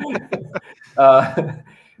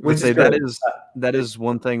 Which say that is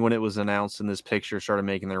one thing. When it was announced and this picture started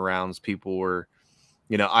making their rounds, people were,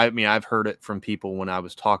 you know, I mean, I've heard it from people when I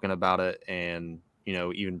was talking about it, and, you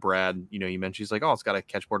know, even Brad, you know, you mentioned, he's like, oh, it's got a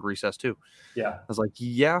catchboard recess too. Yeah. I was like,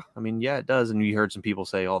 yeah, I mean, yeah, it does. And you heard some people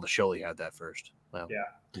say, oh, the Shoalie had that first. Well,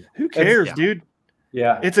 yeah. Who cares, dude?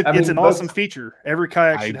 Yeah. It's an awesome feature. Every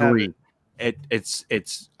kayak should have it.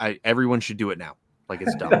 Everyone should do it now. Like,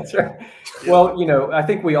 it's dumb. That's right. Well, you know, I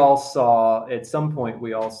think we all saw at some point,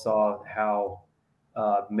 how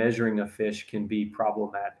measuring a fish can be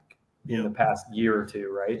problematic in the past year or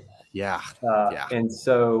two, right? Yeah. And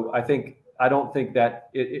so I don't think that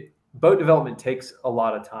boat development takes a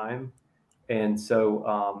lot of time. And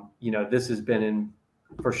so, this has been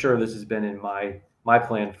in my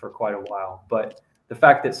plan for quite a while, but the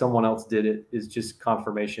fact that someone else did it is just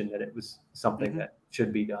confirmation that it was something that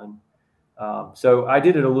should be done. So I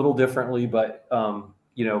did it a little differently, but,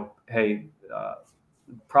 hey,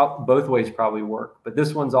 both ways probably work, but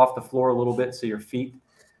this one's off the floor a little bit. So your feet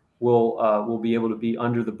will be able to be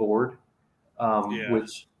under the board,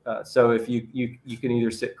 which, so if you can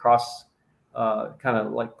either sit kind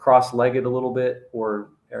of like cross-legged a little bit, or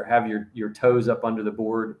have your toes up under the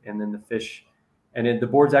board, and then the fish, and the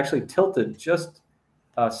board's actually tilted just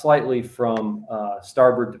slightly from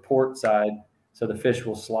starboard to port side, so the fish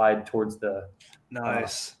will slide towards the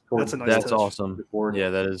nice. That's awesome. Yeah,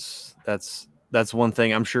 that's one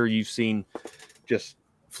thing I'm sure you've seen just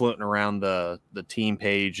floating around the team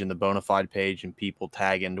page and the Bonafide page, and people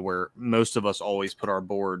tagging to where most of us always put our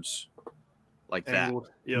boards like angled.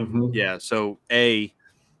 That. Yeah. So I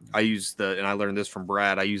use and I learned this from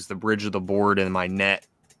Brad, I use the bridge of the board and my net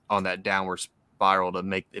on that downward spiral to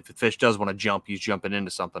make, if the fish does want to jump, he's jumping into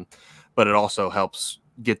something, but it also helps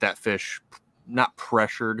get that fish not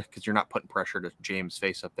pressured, because you're not putting pressure to James'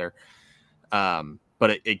 face up there.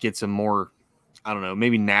 But it gets him more, I don't know,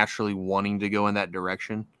 maybe naturally wanting to go in that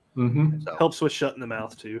direction. So. Helps with shutting the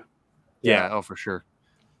mouth too. Yeah. Oh, for sure.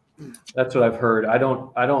 That's what I've heard. I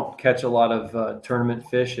don't catch a lot of tournament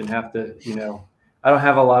fish and have to, I don't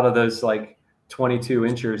have a lot of those like 22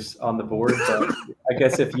 inchers on the board. But I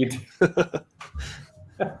guess if you do.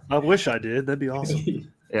 I wish I did. That'd be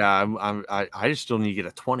awesome. Yeah. I just still need to get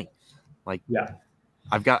a 20. Like, yeah,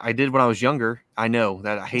 I did when I was younger. I know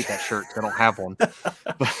that I hate that shirt. I don't have one,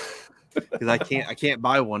 because I can't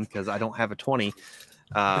buy one because I don't have a 20.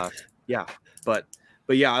 Yeah. But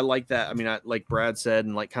yeah, I like that. I mean, like Brad said,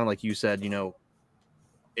 and kind of like you said,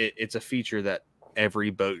 it's a feature that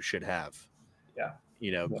every boat should have.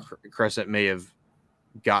 Yeah. Crescent may have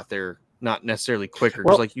got there not necessarily quicker,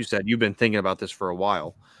 because like you said, you've been thinking about this for a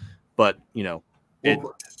while, but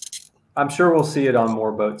I'm sure we'll see it on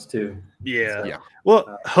more boats too. Yeah. Yeah.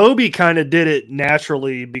 Well, Hobie kind of did it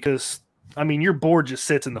naturally, because I mean, your board just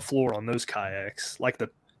sits in the floor on those kayaks, like the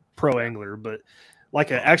pro angler, but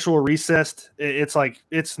like an actual recessed, it's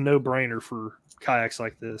no brainer for kayaks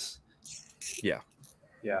like this. Yeah.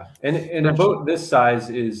 Yeah. And a boat this size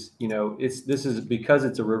is, this is because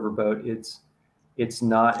it's a river boat. It's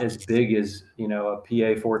not as big as, a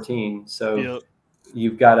PA 14. So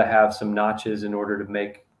you've got to have some notches in order to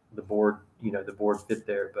make the board, the board fit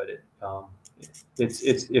there. But it's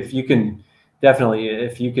if you can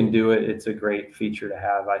do it, it's a great feature to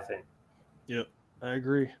have, I think. Yep. I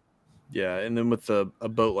agree. Yeah, and then with a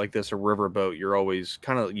boat like this, a river boat, you're always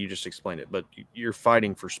kind of, you just explained it, but you're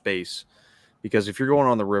fighting for space, because if you're going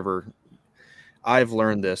on the river, I've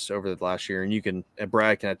learned this over the last year, and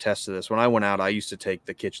Brad can attest to this. When I went out, I used to take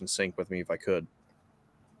the kitchen sink with me if I could.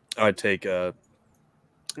 I'd take a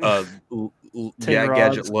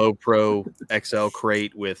Gadget Low Pro XL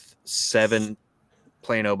crate with 7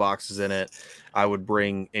 Plano boxes in it. I would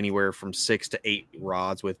bring anywhere from 6 to 8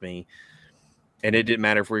 rods with me. And it didn't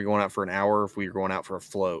matter if we were going out for an hour, if we were going out for a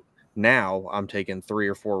float. Now I'm taking 3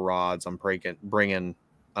 or 4 rods. I'm bringing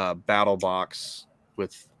a battle box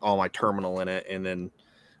with all my terminal in it, and then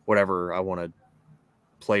whatever I want to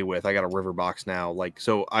play with. I got a river box now.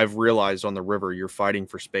 So I've realized on the river, you're fighting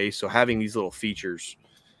for space. So having these little features,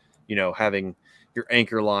 having your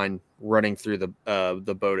anchor line running through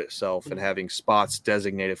the boat itself, and having spots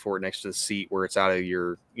designated for it next to the seat where it's out of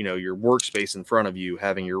your your workspace in front of you,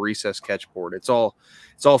 having your recessed catch board. It's all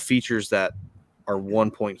features that are 1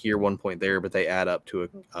 point here, 1 point there, but they add up to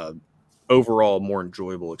a overall more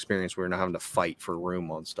enjoyable experience where you're not having to fight for room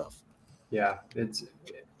on stuff. Yeah,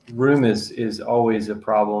 room is always a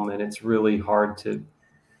problem, and it's really hard to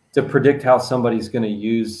predict how somebody's going to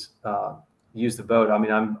use the boat. I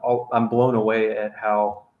mean, I'm blown away at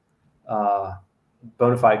how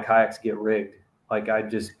Bonafide kayaks get rigged.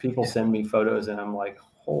 People send me photos, and I'm like,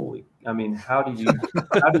 holy, I mean, how did you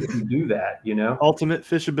do that? Ultimate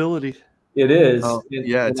fishability. It is.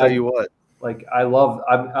 I tell you what, I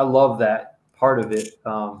love that part of it.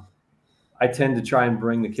 I tend to try and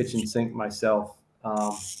bring the kitchen sink myself.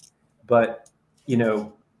 But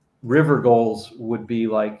river goals would be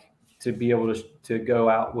to be able to go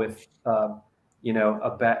out with,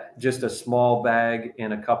 just a small bag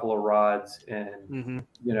and a couple of rods. And,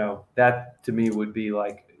 that to me would be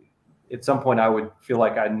at some point I would feel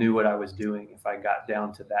like I knew what I was doing if I got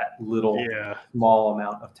down to that little small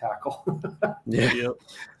amount of tackle. Yeah.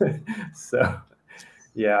 So,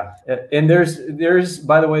 yeah. And there's,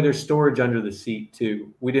 by the way, there's storage under the seat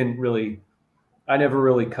too. I never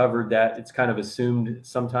really covered that. It's kind of assumed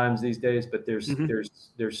sometimes these days, but there's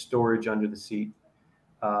storage under the seat.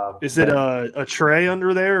 Is it a tray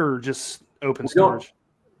under there or just open storage?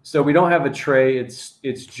 So we don't have a tray. It's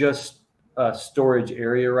just a storage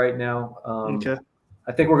area right now. Okay.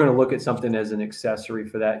 I think we're going to look at something as an accessory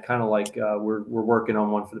for that, kind of like we're working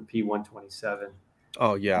on one for the P127.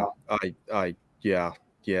 Oh yeah, I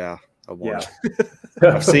want it.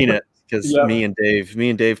 I've seen it because me and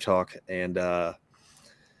Dave talk, and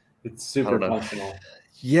it's super functional.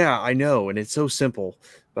 Yeah, I know, and it's so simple,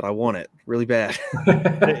 but I want it really bad.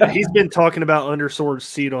 He's been talking about undersword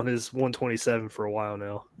seat on his 127 for a while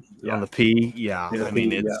now. On the P, I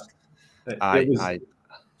mean it's.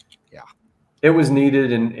 It was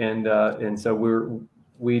needed, and so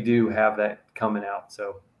we do have that coming out,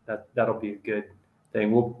 so that'll be a good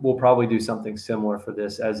thing. We'll probably do something similar for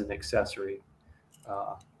this as an accessory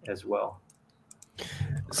as well.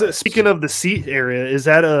 So speaking of the seat area, is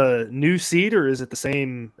that a new seat or is it the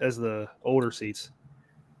same as the older seats?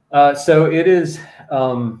 So it is.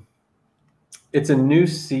 It's a new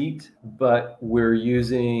seat, but we're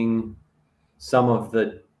using some of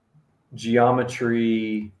the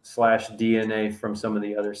geometry / DNA from some of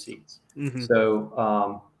the other seats. Mm-hmm.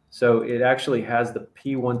 So it actually has the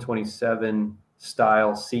P127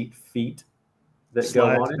 style seat feet that go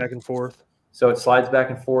on it back and forth. So it slides back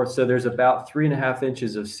and forth. So there's about 3.5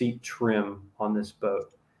 inches of seat trim on this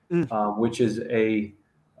boat, which is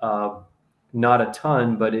not a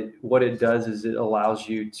ton, but what it does is it allows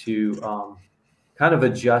you to kind of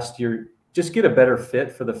adjust just get a better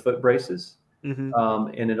fit for the foot braces.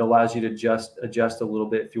 Mm-hmm. And it allows you to adjust a little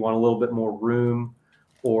bit if you want a little bit more room,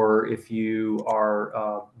 or if you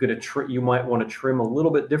are going to you might want to trim a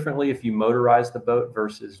little bit differently if you motorize the boat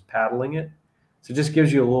versus paddling it. So it just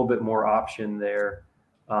gives you a little bit more option there,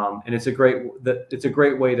 and it's a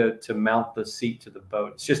great way to mount the seat to the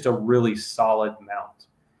boat. It's just a really solid mount,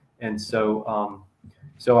 and so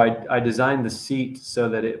I designed the seat so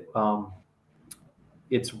that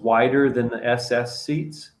it's wider than the SS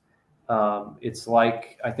seats.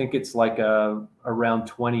 I think it's like around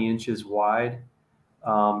 20 inches wide,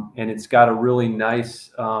 and it's got a really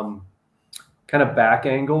nice kind of back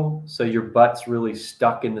angle, so your butt's really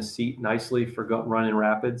stuck in the seat nicely for running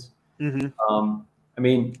rapids. Mm-hmm. I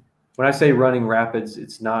mean, when I say running rapids,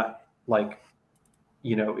 it's not like,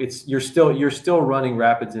 you're still running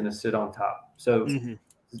rapids in a sit on top. So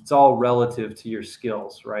it's all relative to your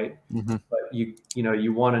skills, right? Mm-hmm. But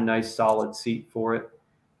you want a nice solid seat for it.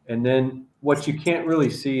 And then what you can't really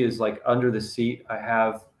see is like under the seat, I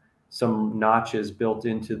have some notches built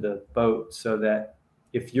into the boat so that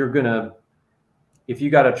if you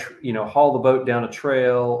got to, haul the boat down a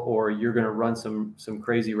trail, or you're going to run some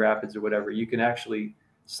crazy rapids or whatever, you can actually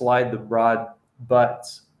slide the rod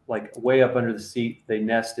butts like way up under the seat. They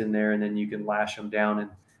nest in there, and then you can lash them down.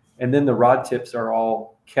 And then the rod tips are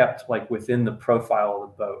all kept like within the profile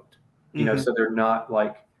of the boat, so they're not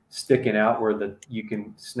like sticking out where you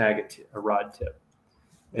can snag a rod tip.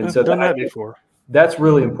 And I've so done that before. That's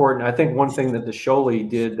really important. I think one thing that the Shoaly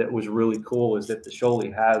did that was really cool is that the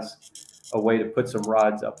Shoaly has a way to put some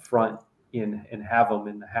rods up front and have them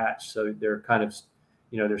in the hatch. So they're kind of,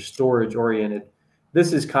 they're storage oriented.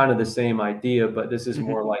 This is kind of the same idea, but this is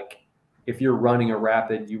more like if you're running a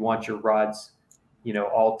rapid, you want your rods,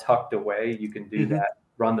 all tucked away. You can do that,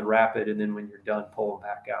 run the rapid, and then when you're done, pull them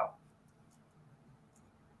back out.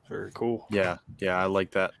 Very cool. Yeah, I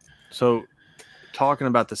like that. So talking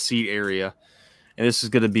about the seat area, and this is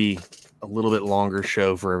going to be a little bit longer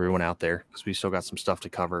show for everyone out there because we still got some stuff to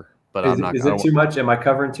cover. But is it too much? Am I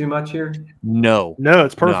covering too much here? No,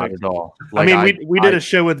 it's perfect. Not at all. Like, I mean, we did a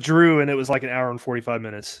show with Drew, and it was like an hour and 45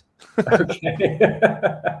 minutes. Okay.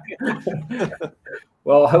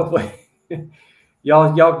 Well, hopefully,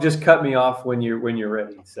 y'all just cut me off when you're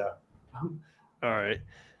ready. So, all right,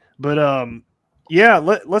 but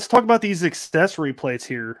let's talk about these accessory plates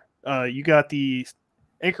here. You got the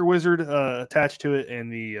Anchor Wizard attached to it, and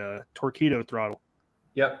the torpedo throttle.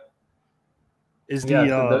 Yep. Is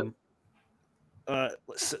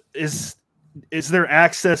is there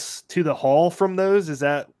access to the hull from those?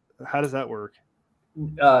 How does that work?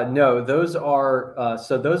 No, those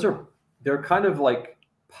are they're kind of like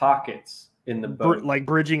pockets in the boat, like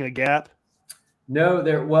bridging a gap. No,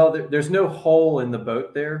 there's no hole in the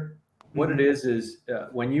boat there. What it is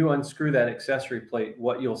when you unscrew that accessory plate,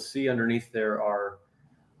 what you'll see underneath there are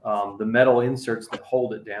the metal inserts that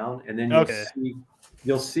hold it down, and then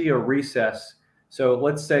you'll see a recess. So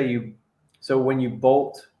let's say when you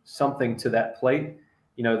bolt something to that plate,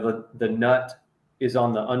 the nut is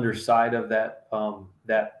on the underside of that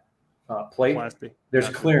plate. Plastic. There's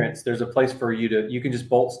clearance. There's a place for you can just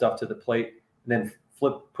bolt stuff to the plate and then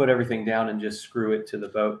put everything down and just screw it to the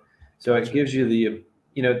boat. So it gives you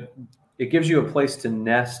it gives you a place to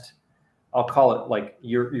nest. I'll call it like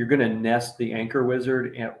you're going to nest the anchor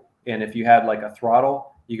wizard. And if you had like a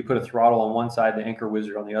throttle, you could put a throttle on one side, the anchor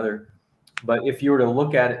wizard on the other. But if you were to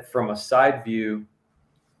look at it from a side view,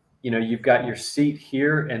 you've got your seat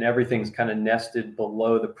here and everything's kind of nested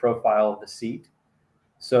below the profile of the seat,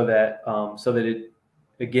 so that it,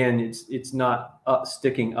 again, it's not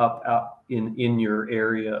sticking up out in your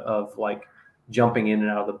area of like jumping in and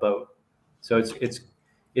out of the boat. So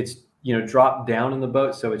it's dropped down in the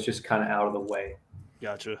boat, so it's just kind of out of the way.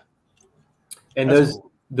 Gotcha. And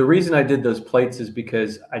the reason I did those plates is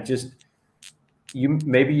because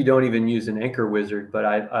maybe you don't even use an anchor wizard, but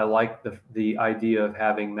I like the idea of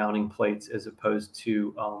having mounting plates as opposed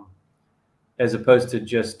to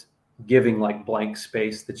just giving like blank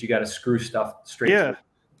space that you got to screw stuff straight to.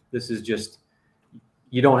 This is just,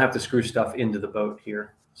 you don't have to screw stuff into the boat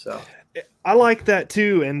here. So I like that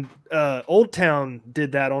too. And Old Town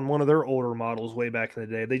did that on one of their older models way back in the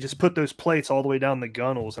day. They just put those plates all the way down the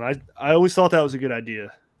gunnels, and I always thought that was a good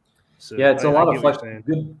idea. So yeah, it's a lot of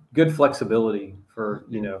good flexibility for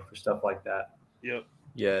for stuff like that. Yep.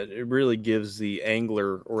 Yeah, it really gives the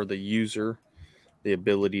angler or the user the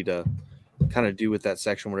ability to kind of do with that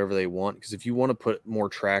section whatever they want. Because if you want to put more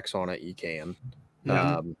tracks on it, you can.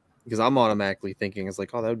 Because I'm automatically thinking it's like,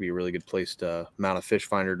 oh, that would be a really good place to mount a fish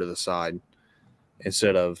finder to the side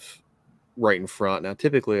instead of right in front. Now,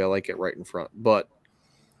 typically I like it right in front, but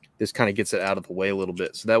this kind of gets it out of the way a little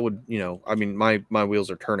bit. So that would, I mean, my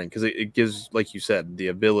wheels are turning because it gives, like you said, the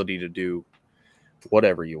ability to do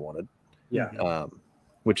whatever you wanted. Yeah.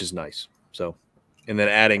 Which is nice. So, and then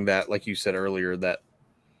adding that, like you said earlier, that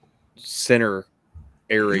center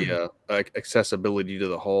area accessibility to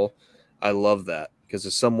the hull. I love that because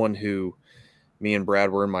as someone who, me and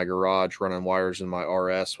Brad were in my garage running wires in my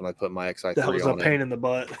RS when I put my XI3 on it. That was a pain in the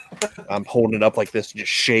butt. I'm holding it up like this,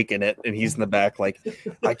 just shaking it, and he's in the back like,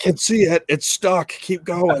 I can see it. It's stuck. Keep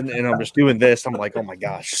going. And I'm just doing this. I'm like, oh my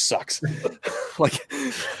gosh, sucks. Like,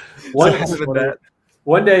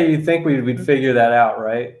 one day you'd think we'd figure that out,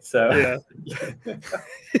 right? So yeah,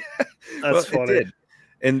 that's funny. It did.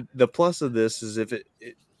 And the plus of this is if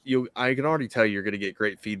I can already tell you're going to get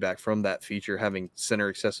great feedback from that feature having center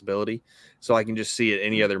accessibility. So I can just see it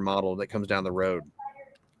any other model that comes down the road.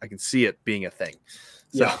 I can see it being a thing.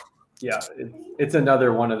 So, yeah, it's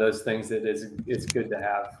another one of those things that it's good to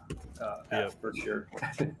have for sure.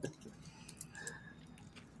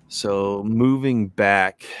 So moving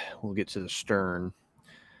back, we'll get to the stern.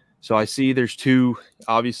 So I see there's two,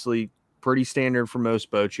 obviously pretty standard for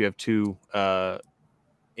most boats. You have two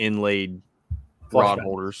inlaid rod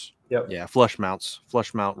holders. Yep. Yeah, flush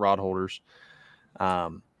mount rod holders.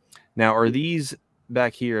 Now, are these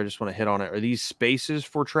back here? I just want to hit on it. Are these spaces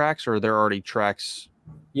for tracks, or are there already tracks?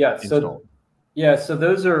 Yeah. installed? So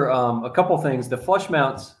those are a couple things. The flush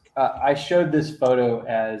mounts. I showed this photo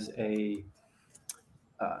as a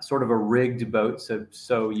sort of a rigged boat,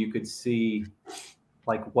 so you could see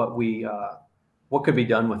like what could be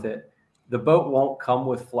done with it. The boat won't come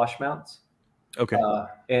with flush mounts. Okay.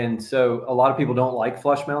 And so a lot of people don't like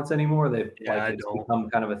flush mounts anymore. It's become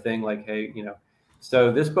kind of a thing like, hey, so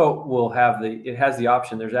this boat will have it has the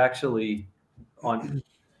option. There's actually on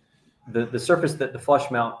the surface that the flush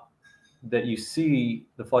mount that you see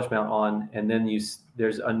the flush mount on, and then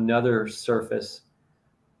there's another surface.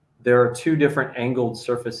 There are two different angled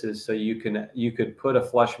surfaces. So you could put a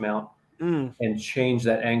flush mount and change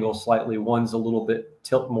that angle slightly. One's a little bit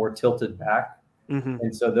more tilted back.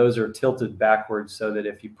 And so those are tilted backwards so that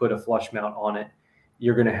if you put a flush mount on it,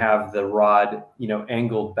 you're going to have the rod,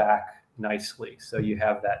 angled back nicely. So you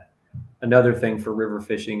have that. Another thing for river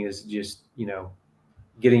fishing is just,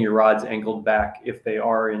 getting your rods angled back if they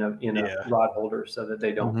are in a rod holder so that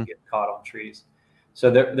they don't get caught on trees.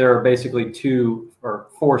 So there are basically 2 or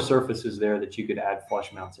 4 surfaces there that you could add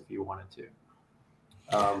flush mounts if you wanted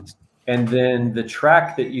to. And then the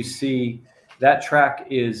track that you see, that track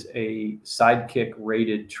is a Sidekick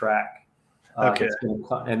rated track. Okay.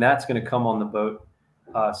 And that's going to come on the boat.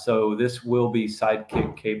 So this will be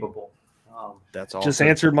Sidekick capable. That's awesome. Just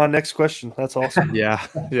answered my next question. That's awesome. Yeah,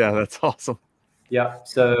 that's awesome. Yeah,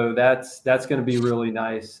 so that's going to be really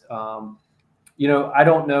nice. I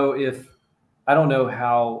don't know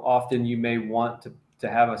how often you may want to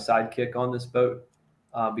have a Sidekick on this boat.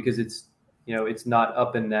 because it's not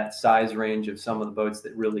up in that size range of some of the boats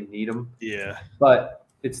that really need them. Yeah. But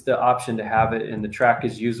it's the option to have it, and the track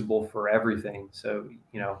is usable for everything. So,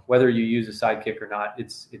 whether you use a sidekick or not,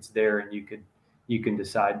 it's there, and you can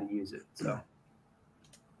decide to use it. So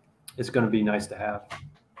it's going to be nice to have.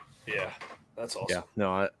 Yeah, that's awesome. Yeah,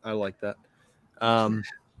 no, I like that.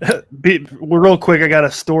 Real quick, I got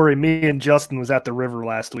a story. Me and Justin was at the river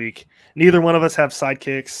last week. Neither one of us have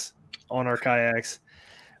sidekicks on our kayaks.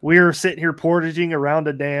 We were sitting here portaging around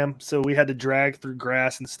a dam, so we had to drag through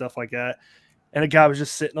grass and stuff like that. And a guy was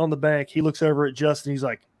just sitting on the bank. He looks over at Justin. He's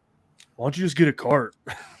like, "Why don't you just get a cart?"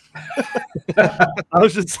 I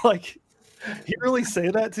was just like, "He really say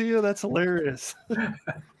that to you? That's hilarious."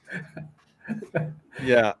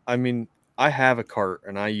 Yeah, I mean, I have a cart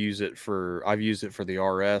and I've used it for the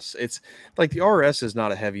RS. It's like the RS is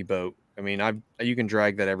not a heavy boat. I mean, you can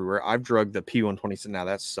drag that everywhere. I've dragged the P126. Now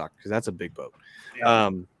that sucked because that's a big boat.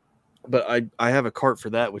 Yeah. But I have a cart for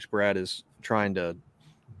that, which Brad is trying to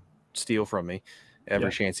steal from me every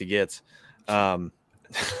chance he gets. But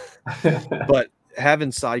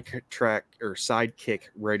having sidekick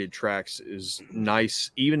rated tracks is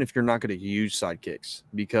nice, even if you're not going to use sidekicks,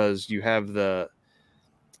 because you have the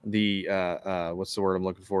what's the word I'm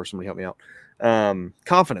looking for? Somebody help me out.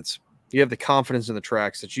 Confidence. You have the confidence in the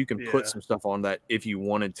tracks that you can put some stuff on that if you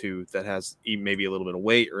wanted to, that has maybe a little bit of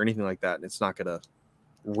weight or anything like that, and it's not going to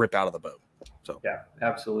rip out of the boat. So yeah,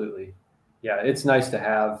 absolutely. Yeah, it's nice to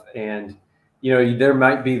have, and there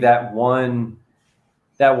might be that one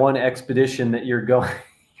expedition that you're going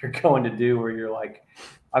to do where you're like,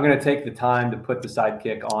 I'm going to take the time to put the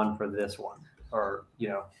sidekick on for this one, or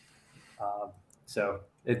so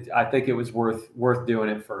I think it was worth doing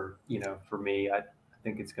it for me. I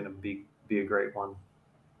think it's going to be a great one.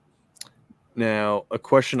 Now, a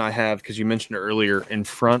question I have, because you mentioned earlier, in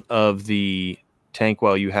front of the tank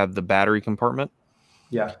well, you have the battery compartment.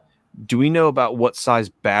 Yeah. Do we know about what size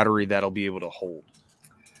battery that'll be able to hold?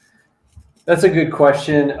 That's a good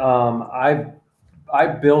question. I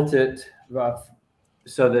built it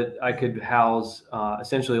so that I could house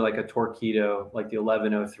essentially like a Torqeedo, like the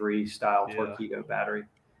 1103 style Torqeedo battery.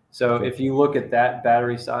 So if you look at that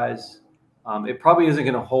battery size, it probably isn't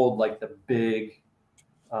going to hold like the big,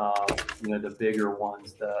 the bigger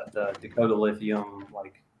ones, the Dakota Lithium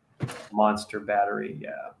like monster battery.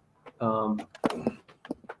 Yeah.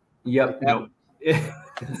 Yep. No,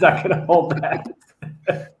 it's not going to hold that.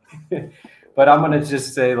 But I'm going to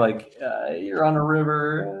just say, like, you're on a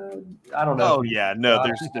river. I don't know. Oh yeah, no,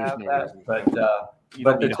 there's no that, reason. but you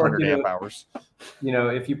but don't need the 100 amp Torqeedo, hours.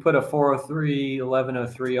 if you put a 403,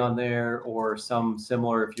 1103 on there, or some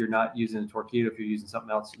similar, if you're not using a Torqeedo, if you're using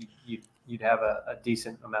something else, you'd have a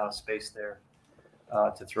decent amount of space there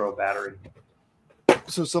to throw a battery.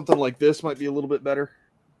 So something like this might be a little bit better.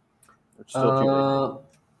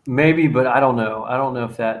 Maybe, but I don't know. I don't know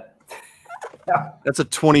if that. That's a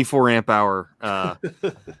 24 amp hour.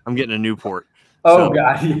 I'm getting a Newport. Oh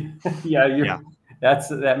God, yeah.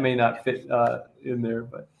 That may not fit in there,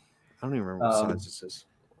 but I don't even remember what size this is.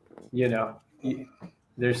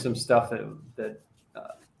 There's some stuff that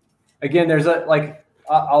again, there's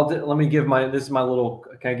let me give this is my little.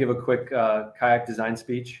 Can I give a quick kayak design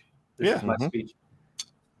speech? This is my speech.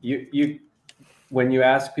 You when you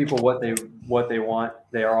ask people what they want,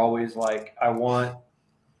 they are always like, I want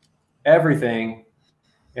everything,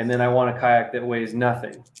 and then I want a kayak that weighs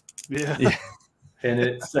nothing. Yeah. And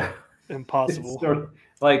it's impossible. It's sort of,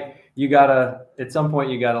 like, you gotta, at some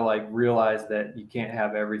point you gotta like realize that you can't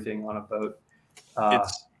have everything on a boat.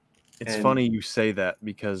 It's funny you say that,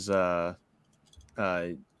 because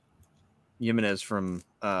Jimenez from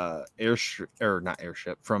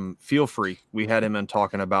from Feel Free, we had him in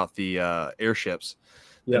talking about the airships,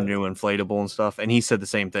 the new inflatable and stuff, and he said the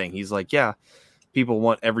same thing. He's like, yeah, people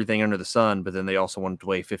want everything under the sun, but then they also want it to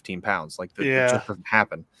weigh 15 pounds. Like, it just doesn't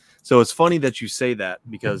happen. So it's funny that you say that,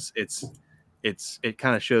 because it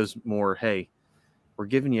kind of shows more, hey, we're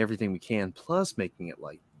giving you everything we can, plus making it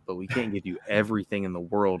light, but we can't give you everything in the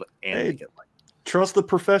world and make it light. Trust the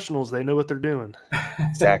professionals; they know what they're doing.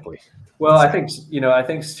 Exactly. Well, I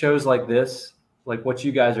think shows like this, like what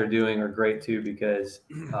you guys are doing, are great too, because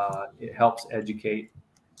it helps educate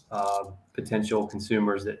potential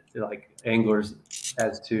consumers, that like anglers,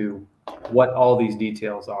 as to what all these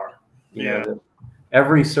details are. You know,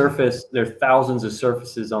 every surface, there are thousands of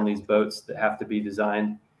surfaces on these boats that have to be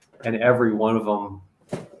designed, and every one of them,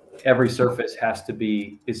 every surface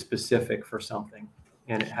is specific for something,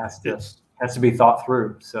 and it has to be thought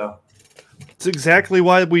through. So it's exactly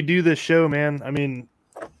why we do this show, man. I mean,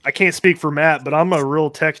 I can't speak for Matt, but I'm a real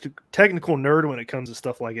technical nerd when it comes to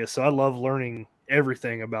stuff like this. So I love learning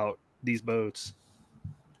everything about these boats.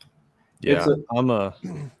 Yeah, I'm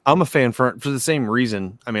a fan for the same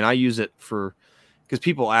reason. I mean, I use it because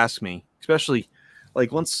people ask me, especially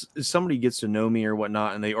like once somebody gets to know me or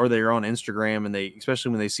whatnot, and they're on Instagram, and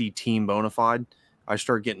especially when they see Team Bonafide, I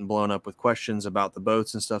start getting blown up with questions about the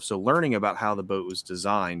boats and stuff. So learning about how the boat was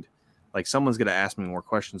designed, like someone's going to ask me more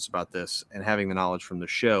questions about this, and having the knowledge from the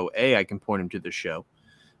show, I can point them to the show,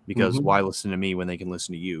 because why listen to me when they can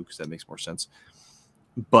listen to you? Because that makes more sense.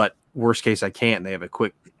 But worst case, I can't. They have a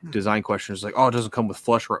quick design question. It's like, oh, it doesn't come with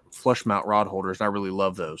flush mount rod holders, and I really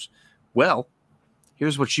love those. Well,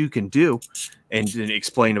 here's what you can do, and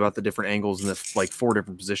explain about the different angles and the 4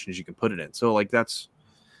 different positions you can put it in. So like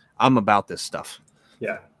I'm about this stuff.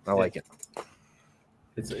 Yeah, I like it.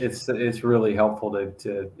 It's really helpful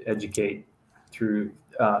to educate through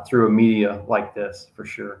a media like this, for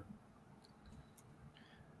sure.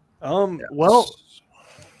 Well,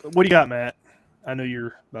 what do you got, Matt? I know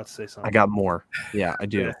you're about to say something. I got more. Yeah, I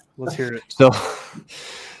do. Yeah, let's hear it.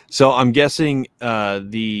 So I'm guessing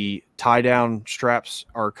the tie down straps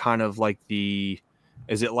are kind of like is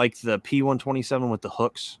it like the P127 with the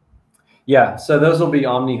hooks? Yeah, so those will be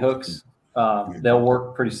Omni hooks. They'll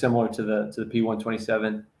work pretty similar to the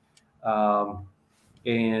P127,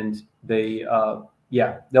 and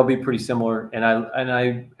they'll be pretty similar. And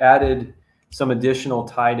I added some additional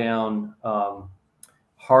tie down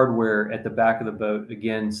hardware at the back of the boat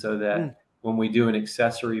again, so that when we do an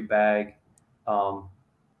accessory bag,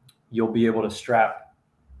 you'll be able to strap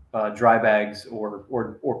dry bags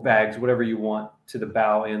or bags, whatever you want, to the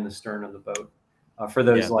bow and the stern of the boat for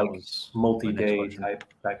those multi-day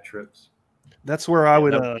type trips. That's where I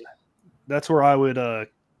would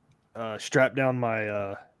strap down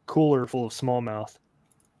my cooler full of smallmouth.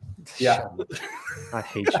 Yeah. I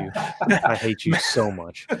hate you. I hate you so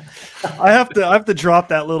much. I have to drop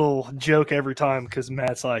that little joke every time, because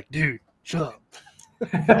Matt's like, dude, shut up.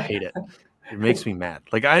 I hate it. It makes me mad.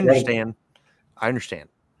 Like, I understand.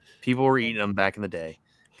 People were eating them back in the day,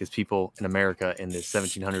 because people in America in the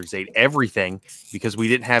 1700s ate everything because we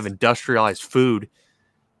didn't have industrialized food.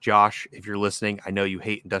 Josh, if you're listening, I know you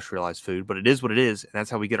hate industrialized food, but it is what it is, and that's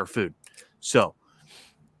how we get our food. So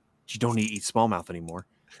you don't need to eat smallmouth anymore.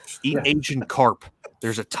 Eat Asian carp.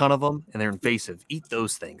 There's a ton of them, and they're invasive. Eat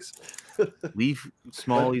those things. Leave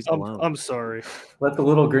smallies alone. I'm sorry. Let the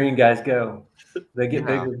little green guys go. They get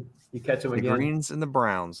bigger. You catch them again. The greens and the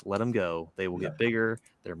browns, let them go. They will get bigger.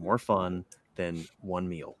 They're more fun than one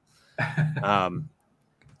meal.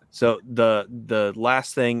 So the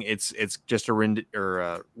last thing, it's just a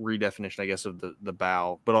redefinition, I guess, of the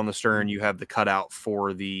bow. But on the stern, you have the cutout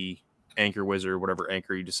for the anchor wizard, whatever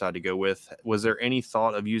anchor you decide to go with. Was there any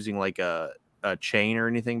thought of using like a chain or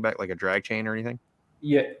anything back, like a drag chain or anything?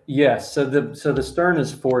 Yes. So the stern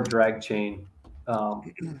is for drag chain.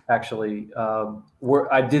 Actually,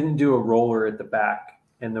 I didn't do a roller at the back,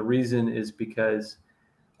 and the reason is because,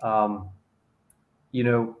 I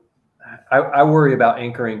worry about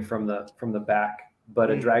anchoring from the back,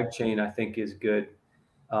 but a drag chain I think is good,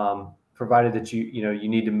 provided that you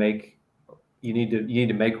need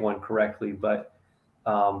to make one correctly. But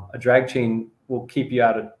a drag chain will keep you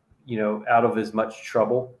out of as much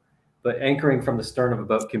trouble. But anchoring from the stern of a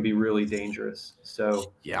boat can be really dangerous.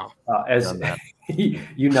 So as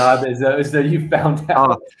you nod as though you found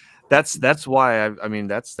out. That's why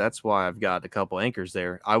that's why I've got a couple anchors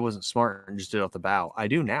there. I wasn't smart and just did it off the bow. I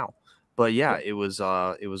do now. But yeah, it was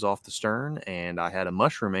off the stern, and I had a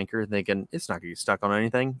mushroom anchor thinking it's not gonna get stuck on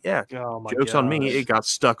anything. Yeah. Joke's on me, it got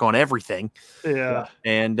stuck on everything. Yeah.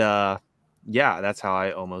 And that's how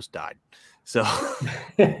I almost died. So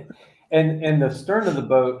And the stern of the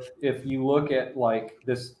boat, if you look at like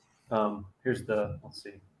this, here's the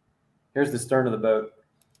stern of the boat.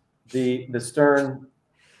 The stern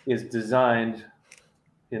is designed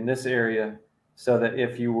in this area so that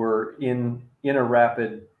if you were in a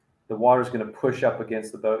rapid, the water's going to push up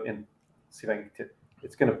against the boat, and see if I can.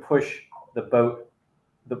 It's going to push the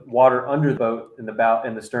water under the boat, and the bow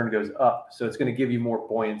and the stern goes up, so it's going to give you more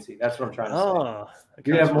buoyancy. That's what I'm trying to say.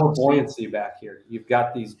 You have more buoyancy back here. You've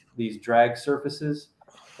got these drag surfaces,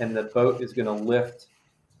 and the boat is going to lift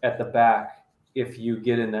at the back if you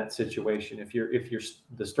get in that situation. If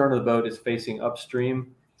the stern of the boat is facing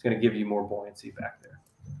upstream, it's going to give you more buoyancy back there.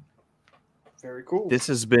 Very cool. This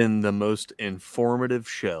has been the most informative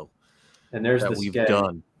show, and there's that we've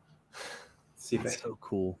done. See if so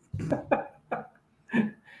cool.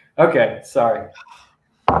 Okay, sorry.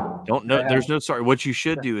 Don't know. There's no sorry. What you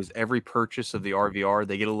should do is every purchase of the RVR,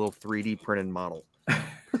 they get a little 3D printed model.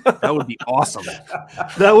 That would be awesome.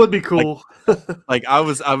 That would be cool. Like I've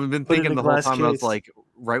been thinking the whole time. I was like,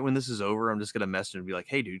 right when this is over, I'm just gonna message and be like,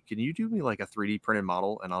 "Hey, dude, can you do me like a 3D printed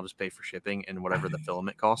model, and I'll just pay for shipping and whatever the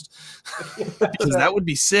filament costs, because that would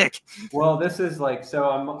be sick." Well, this is like, so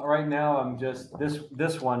I'm just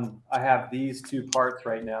this one. I have these two parts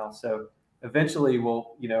right now. So eventually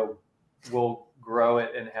we'll grow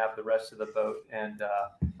it and have the rest of the boat and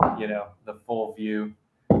the full view.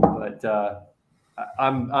 But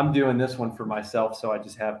I'm doing this one for myself, so I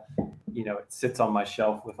just have it sits on my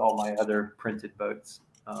shelf with all my other printed boats.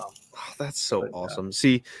 That's so awesome.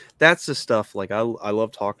 See, that's the stuff. Like I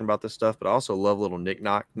love talking about this stuff, but I also love little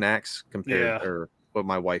knickknacks compared or what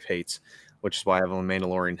my wife hates, which is why I have a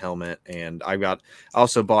Mandalorian helmet. And I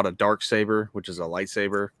also bought a dark saber, which is a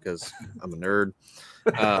lightsaber because I'm a nerd.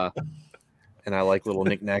 And I like little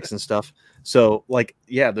knickknacks and stuff. So like,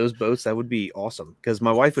 yeah, those boats, that would be awesome, because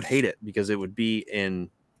my wife would hate it because it would be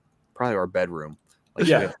in probably our bedroom. Like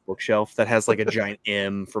we have a bookshelf that has like a giant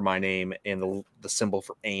M for my name and the symbol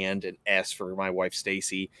for and S for my wife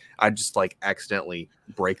Stacy. I'd just like accidentally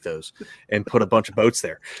break those and put a bunch of boats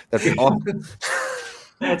there. That'd be awesome.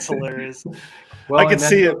 That's hilarious. Well, I can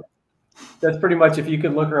see it. That's pretty much, if you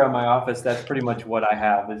could look around my office, that's pretty much what I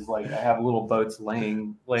have. Is like I have little boats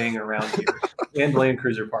laying around here and Land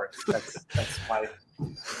Cruiser parts. That's my.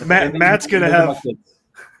 Matt's gonna have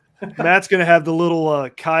the little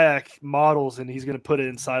kayak models, and he's gonna put it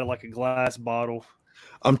inside of like a glass bottle.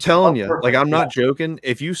 I'm telling you, like, I'm not joking.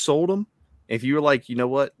 If you sold them, if you were like, you know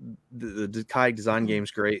what, the kayak design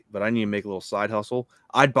game's great, but I need to make a little side hustle,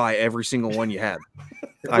 I'd buy every single one you had.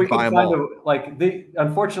 I'd buy them all.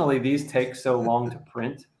 Unfortunately, these take so long to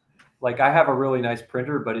print. Like, I have a really nice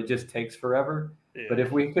printer, but it just takes forever. Yeah. But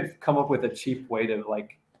if we could come up with a cheap way to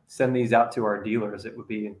like send these out to our dealers, it would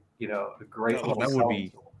be, a great.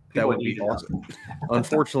 That would be awesome.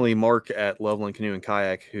 Unfortunately, Mark at Loveland Canoe and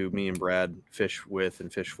Kayak, who me and Brad fish with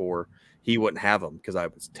and fish for, he wouldn't have them because I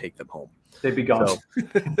would take them home. They'd be gone. So,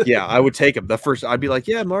 yeah, I would take them. I'd be like,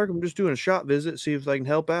 "Yeah, Mark, I'm just doing a shop visit, see if I can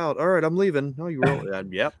help out." "All right, I'm leaving." "No, you really?"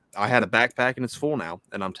 Yep. I had a backpack and it's full now,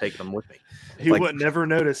 and I'm taking them with me. He would never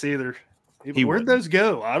notice either. Where'd those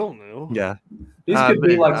go? I don't know. Yeah. These could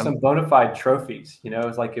be like some Bonafide trophies.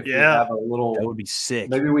 It's like if we have a little, that would be sick.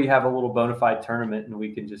 Maybe we have a little Bonafide tournament and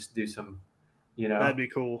we can just do some, That'd be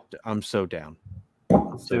cool. I'm so down.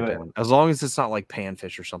 Let's do it. As long as it's not like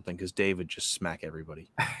panfish or something, because Dave would just smack everybody.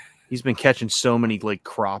 He's been catching so many like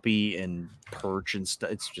crappie and perch and stuff.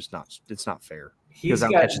 It's not fair. Because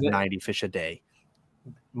I'm catching 90 fish a day.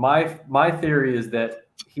 My theory is that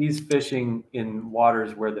he's fishing in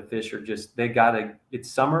waters where the fish are it's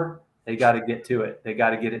summer. They got to get to it. They got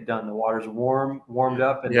to get it done. The water's warmed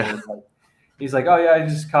up. And then he's like, "Oh yeah, I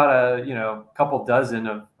just caught a couple dozen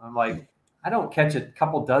of," I'm like, I don't catch a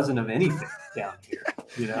couple dozen of anything down here.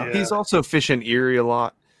 He's also fishing Erie a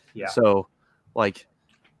lot. Yeah. So like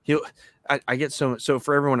I get so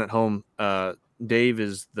for everyone at home, Dave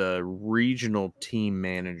is the regional team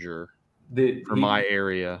manager for my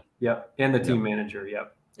area. Yep. And the team manager.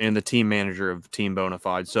 Yep. And the team manager of Team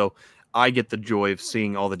Bonafide. So I get the joy of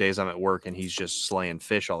seeing all the days I'm at work and he's just slaying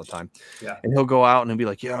fish all the time. Yeah. And he'll go out and he'll be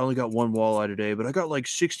like, "Yeah, I only got one walleye today, but I got like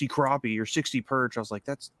 60 crappie or 60 perch." I was like,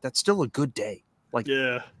 that's still a good day. Like,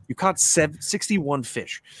 you caught 61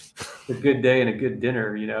 fish. A good day and a good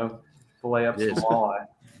dinner, fillet up some walleye.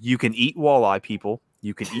 You can eat walleye, people.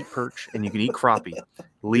 You can eat perch and you can eat crappie.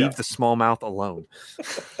 Leave the smallmouth alone.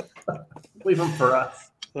 Leave them for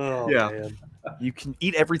us. Oh, man. You can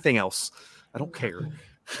eat everything else. I don't care.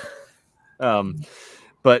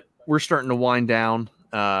 But we're starting to wind down.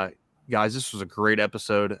 Guys, this was a great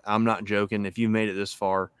episode. I'm not joking. If you've made it this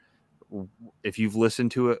far, if you've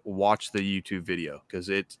listened to it, watch the YouTube video, because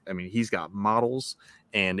he's got models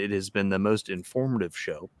and it has been the most informative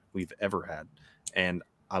show we've ever had. And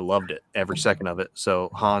I loved it, every second of it. So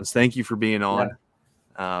Hans, thank you for being on.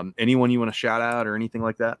 Anyone you want to shout out or anything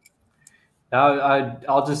like that?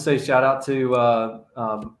 I'll just say shout out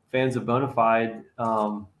to fans of Bonafide.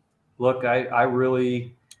 Look, I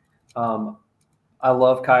really I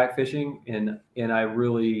love kayak fishing, and I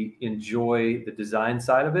really enjoy the design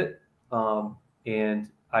side of it. And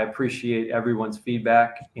I appreciate everyone's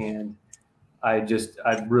feedback, and I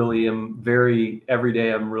really am every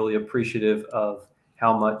day I'm really appreciative of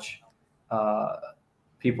how much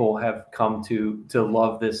people have come to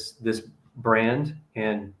love this brand,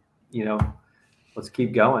 and let's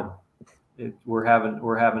keep going. We're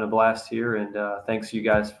having a blast here, and thanks you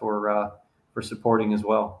guys for supporting as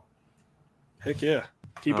well. Heck yeah.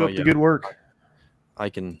 Keep up the good work. I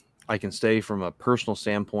can say from a personal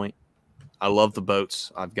standpoint, I love the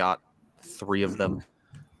boats. I've got 3 of them.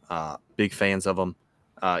 Big fans of them.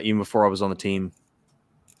 Even before I was on the team,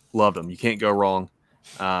 loved them. You can't go wrong.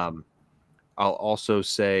 I'll also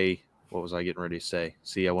say, what was I getting ready to say?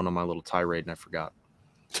 See, I went on my little tirade and I forgot.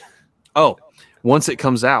 Oh, once it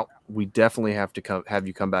comes out, we definitely have to have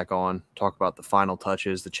you come back on, talk about the final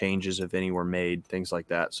touches, the changes, if any were made, things like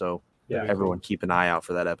that. So everyone keep an eye out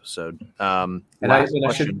for that episode. And I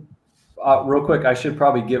should, real quick, I should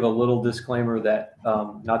probably give a little disclaimer that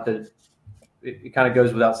not that it kind of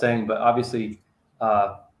goes without saying, but obviously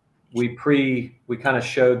we kind of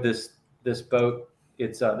showed this boat.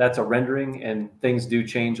 It's that's a rendering, and things do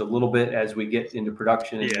change a little bit as we get into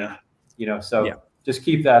production. Yeah. And, so just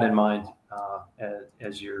keep that in mind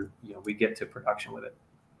as we get to production with it.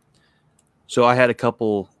 So I had a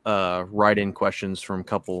couple write-in questions from a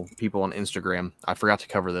couple people on Instagram. I forgot to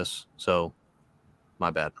cover this, so my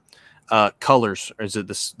bad. Colors, is it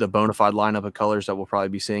the Bonafide lineup of colors that we'll probably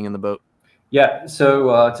be seeing in the boat? Yeah.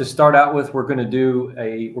 So to start out with, we're going to do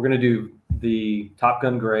the Top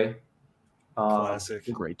Gun gray. Classic.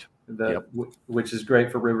 Great. Which is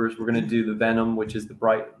great for rivers. We're going to do the Venom, which is the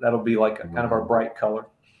bright. That'll be like kind of our bright color.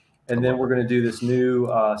 And then we're going to do this new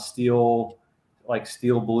steel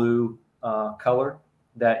blue color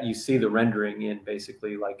that you see the rendering in,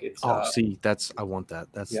 basically, like it's. I want that.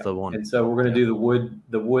 That's the one. And so we're going to do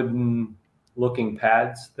the wooden looking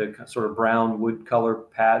pads, the sort of brown wood color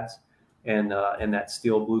pads, and that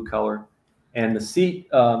steel blue color. And the seat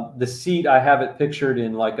I have it pictured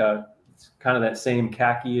in like a kind of that same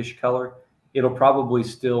khaki-ish color. It'll probably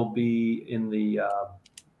still be in the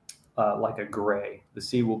like a gray. The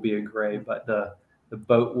seat will be a gray, but the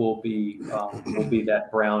boat will be that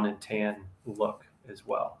brown and tan look as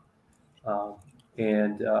well.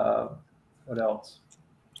 And what else?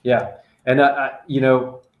 Yeah, and that's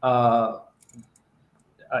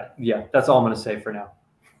all I'm going to say for now.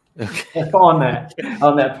 Okay. on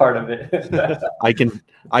that part of it.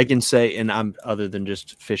 I can say, and I'm, other than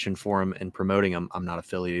just fishing for them and promoting them, I'm not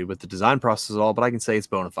affiliated with the design process at all, but I can say it's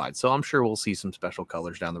Bonafide. So I'm sure we'll see some special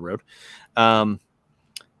colors down the road. And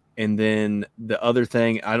then the other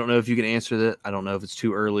thing, I don't know if you can answer that. I don't know if it's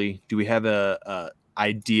too early. Do we have a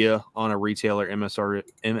idea on a retailer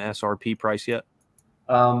MSRP price yet?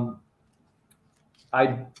 I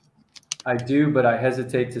do, but I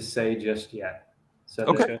hesitate to say just yet. So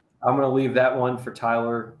okay. I'm going to leave that one for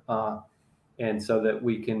Tyler, and so that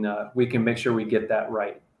we can make sure we get that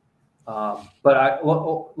right. But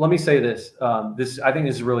let me say this. I think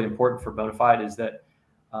this is really important for Bonafide, is that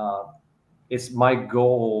it's my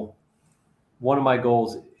goal. One of my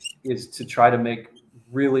goals is to try to make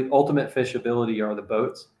really ultimate fishability are the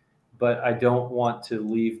boats, but I don't want to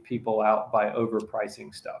leave people out by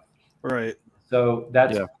overpricing stuff. Right. So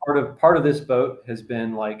that's part of this boat has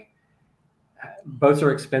been like, boats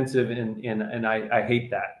are expensive and I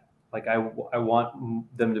hate that. Like I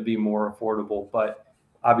want them to be more affordable, but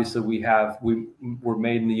obviously we're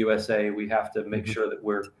made in the USA. We have to make sure that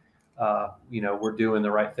we're doing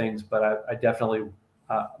the right things. But I definitely,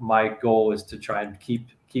 my goal is to try and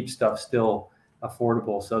keep stuff still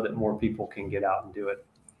affordable so that more people can get out and do it.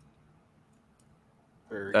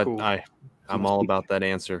 Very cool. I'm all about that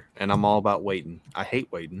answer, and I'm all about waiting. I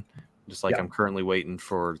hate waiting, just like I'm currently waiting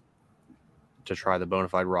to try the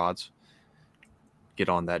Bonafide rods. Get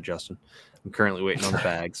on that, Justin. I'm currently waiting on the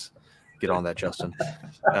bags. Get on that, Justin.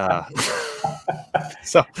 And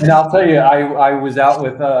I'll tell you, I was out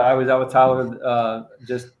with Tyler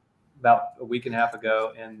just about a week and a half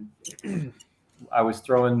ago, and I was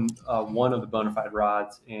throwing one of the Bonafide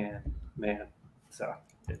rods, and man, so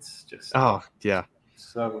it's just so good.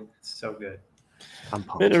 I'm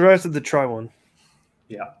pumped. Interested to try one.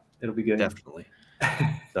 Yeah, it'll be good. Definitely.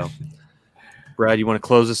 So, Brad, you want to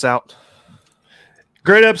close us out?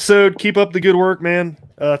 Great episode. Keep up the good work, man.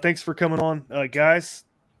 Thanks for coming on, guys.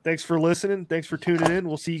 Thanks for listening. Thanks for tuning in.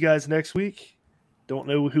 We'll see you guys next week. Don't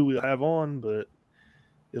know who we'll have on, but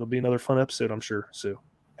it'll be another fun episode, I'm sure. So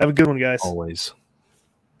have a good one, guys. Always.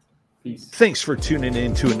 Peace. Thanks for tuning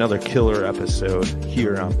in to another killer episode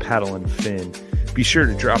here on Paddle and Fin. Be sure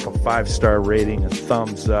to drop a 5-star rating, a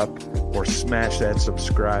thumbs up, or smash that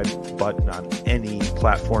subscribe button on any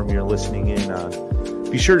platform you're listening in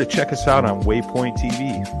on. Be sure to check us out on Waypoint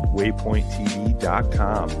TV,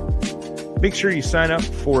 waypointtv.com. Make sure you sign up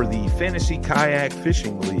for the Fantasy Kayak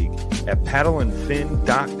Fishing League at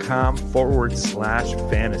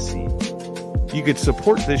paddleandfin.com/fantasy. You can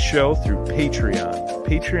support this show through Patreon,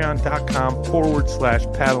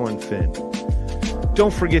 patreon.com/paddleandfin.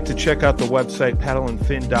 Don't forget to check out the website,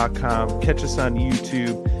 paddleandfin.com. Catch us on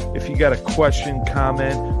YouTube. If you got a question,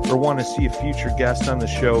 comment, or want to see a future guest on the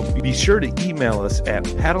show, be sure to email us at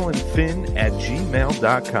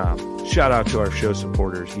paddleandfin@gmail.com. Shout out to our show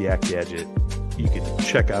supporters, Yak Gadget. You can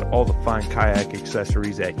check out all the fine kayak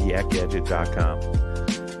accessories at yakgadget.com.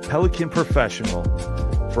 Pelican Professional.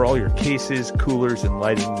 For all your cases, coolers, and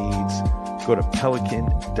lighting needs, go to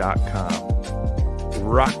pelican.com.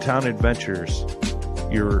 Rocktown Adventures,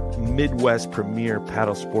 your Midwest premier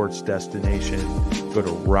paddle sports destination. Go to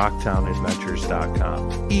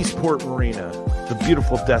rocktownadventures.com. Eastport Marina, the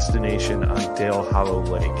beautiful destination on Dale Hollow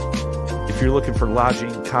Lake. If you're looking for lodging,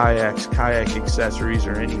 kayaks, kayak accessories,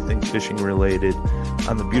 or anything fishing related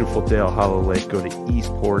on the beautiful Dale Hollow Lake, go to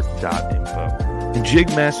eastport.info. And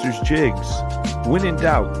Jigmasters Jigs. When in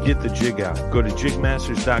doubt, get the jig out. Go to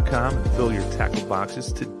jigmasters.com and fill your tackle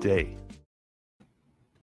boxes today.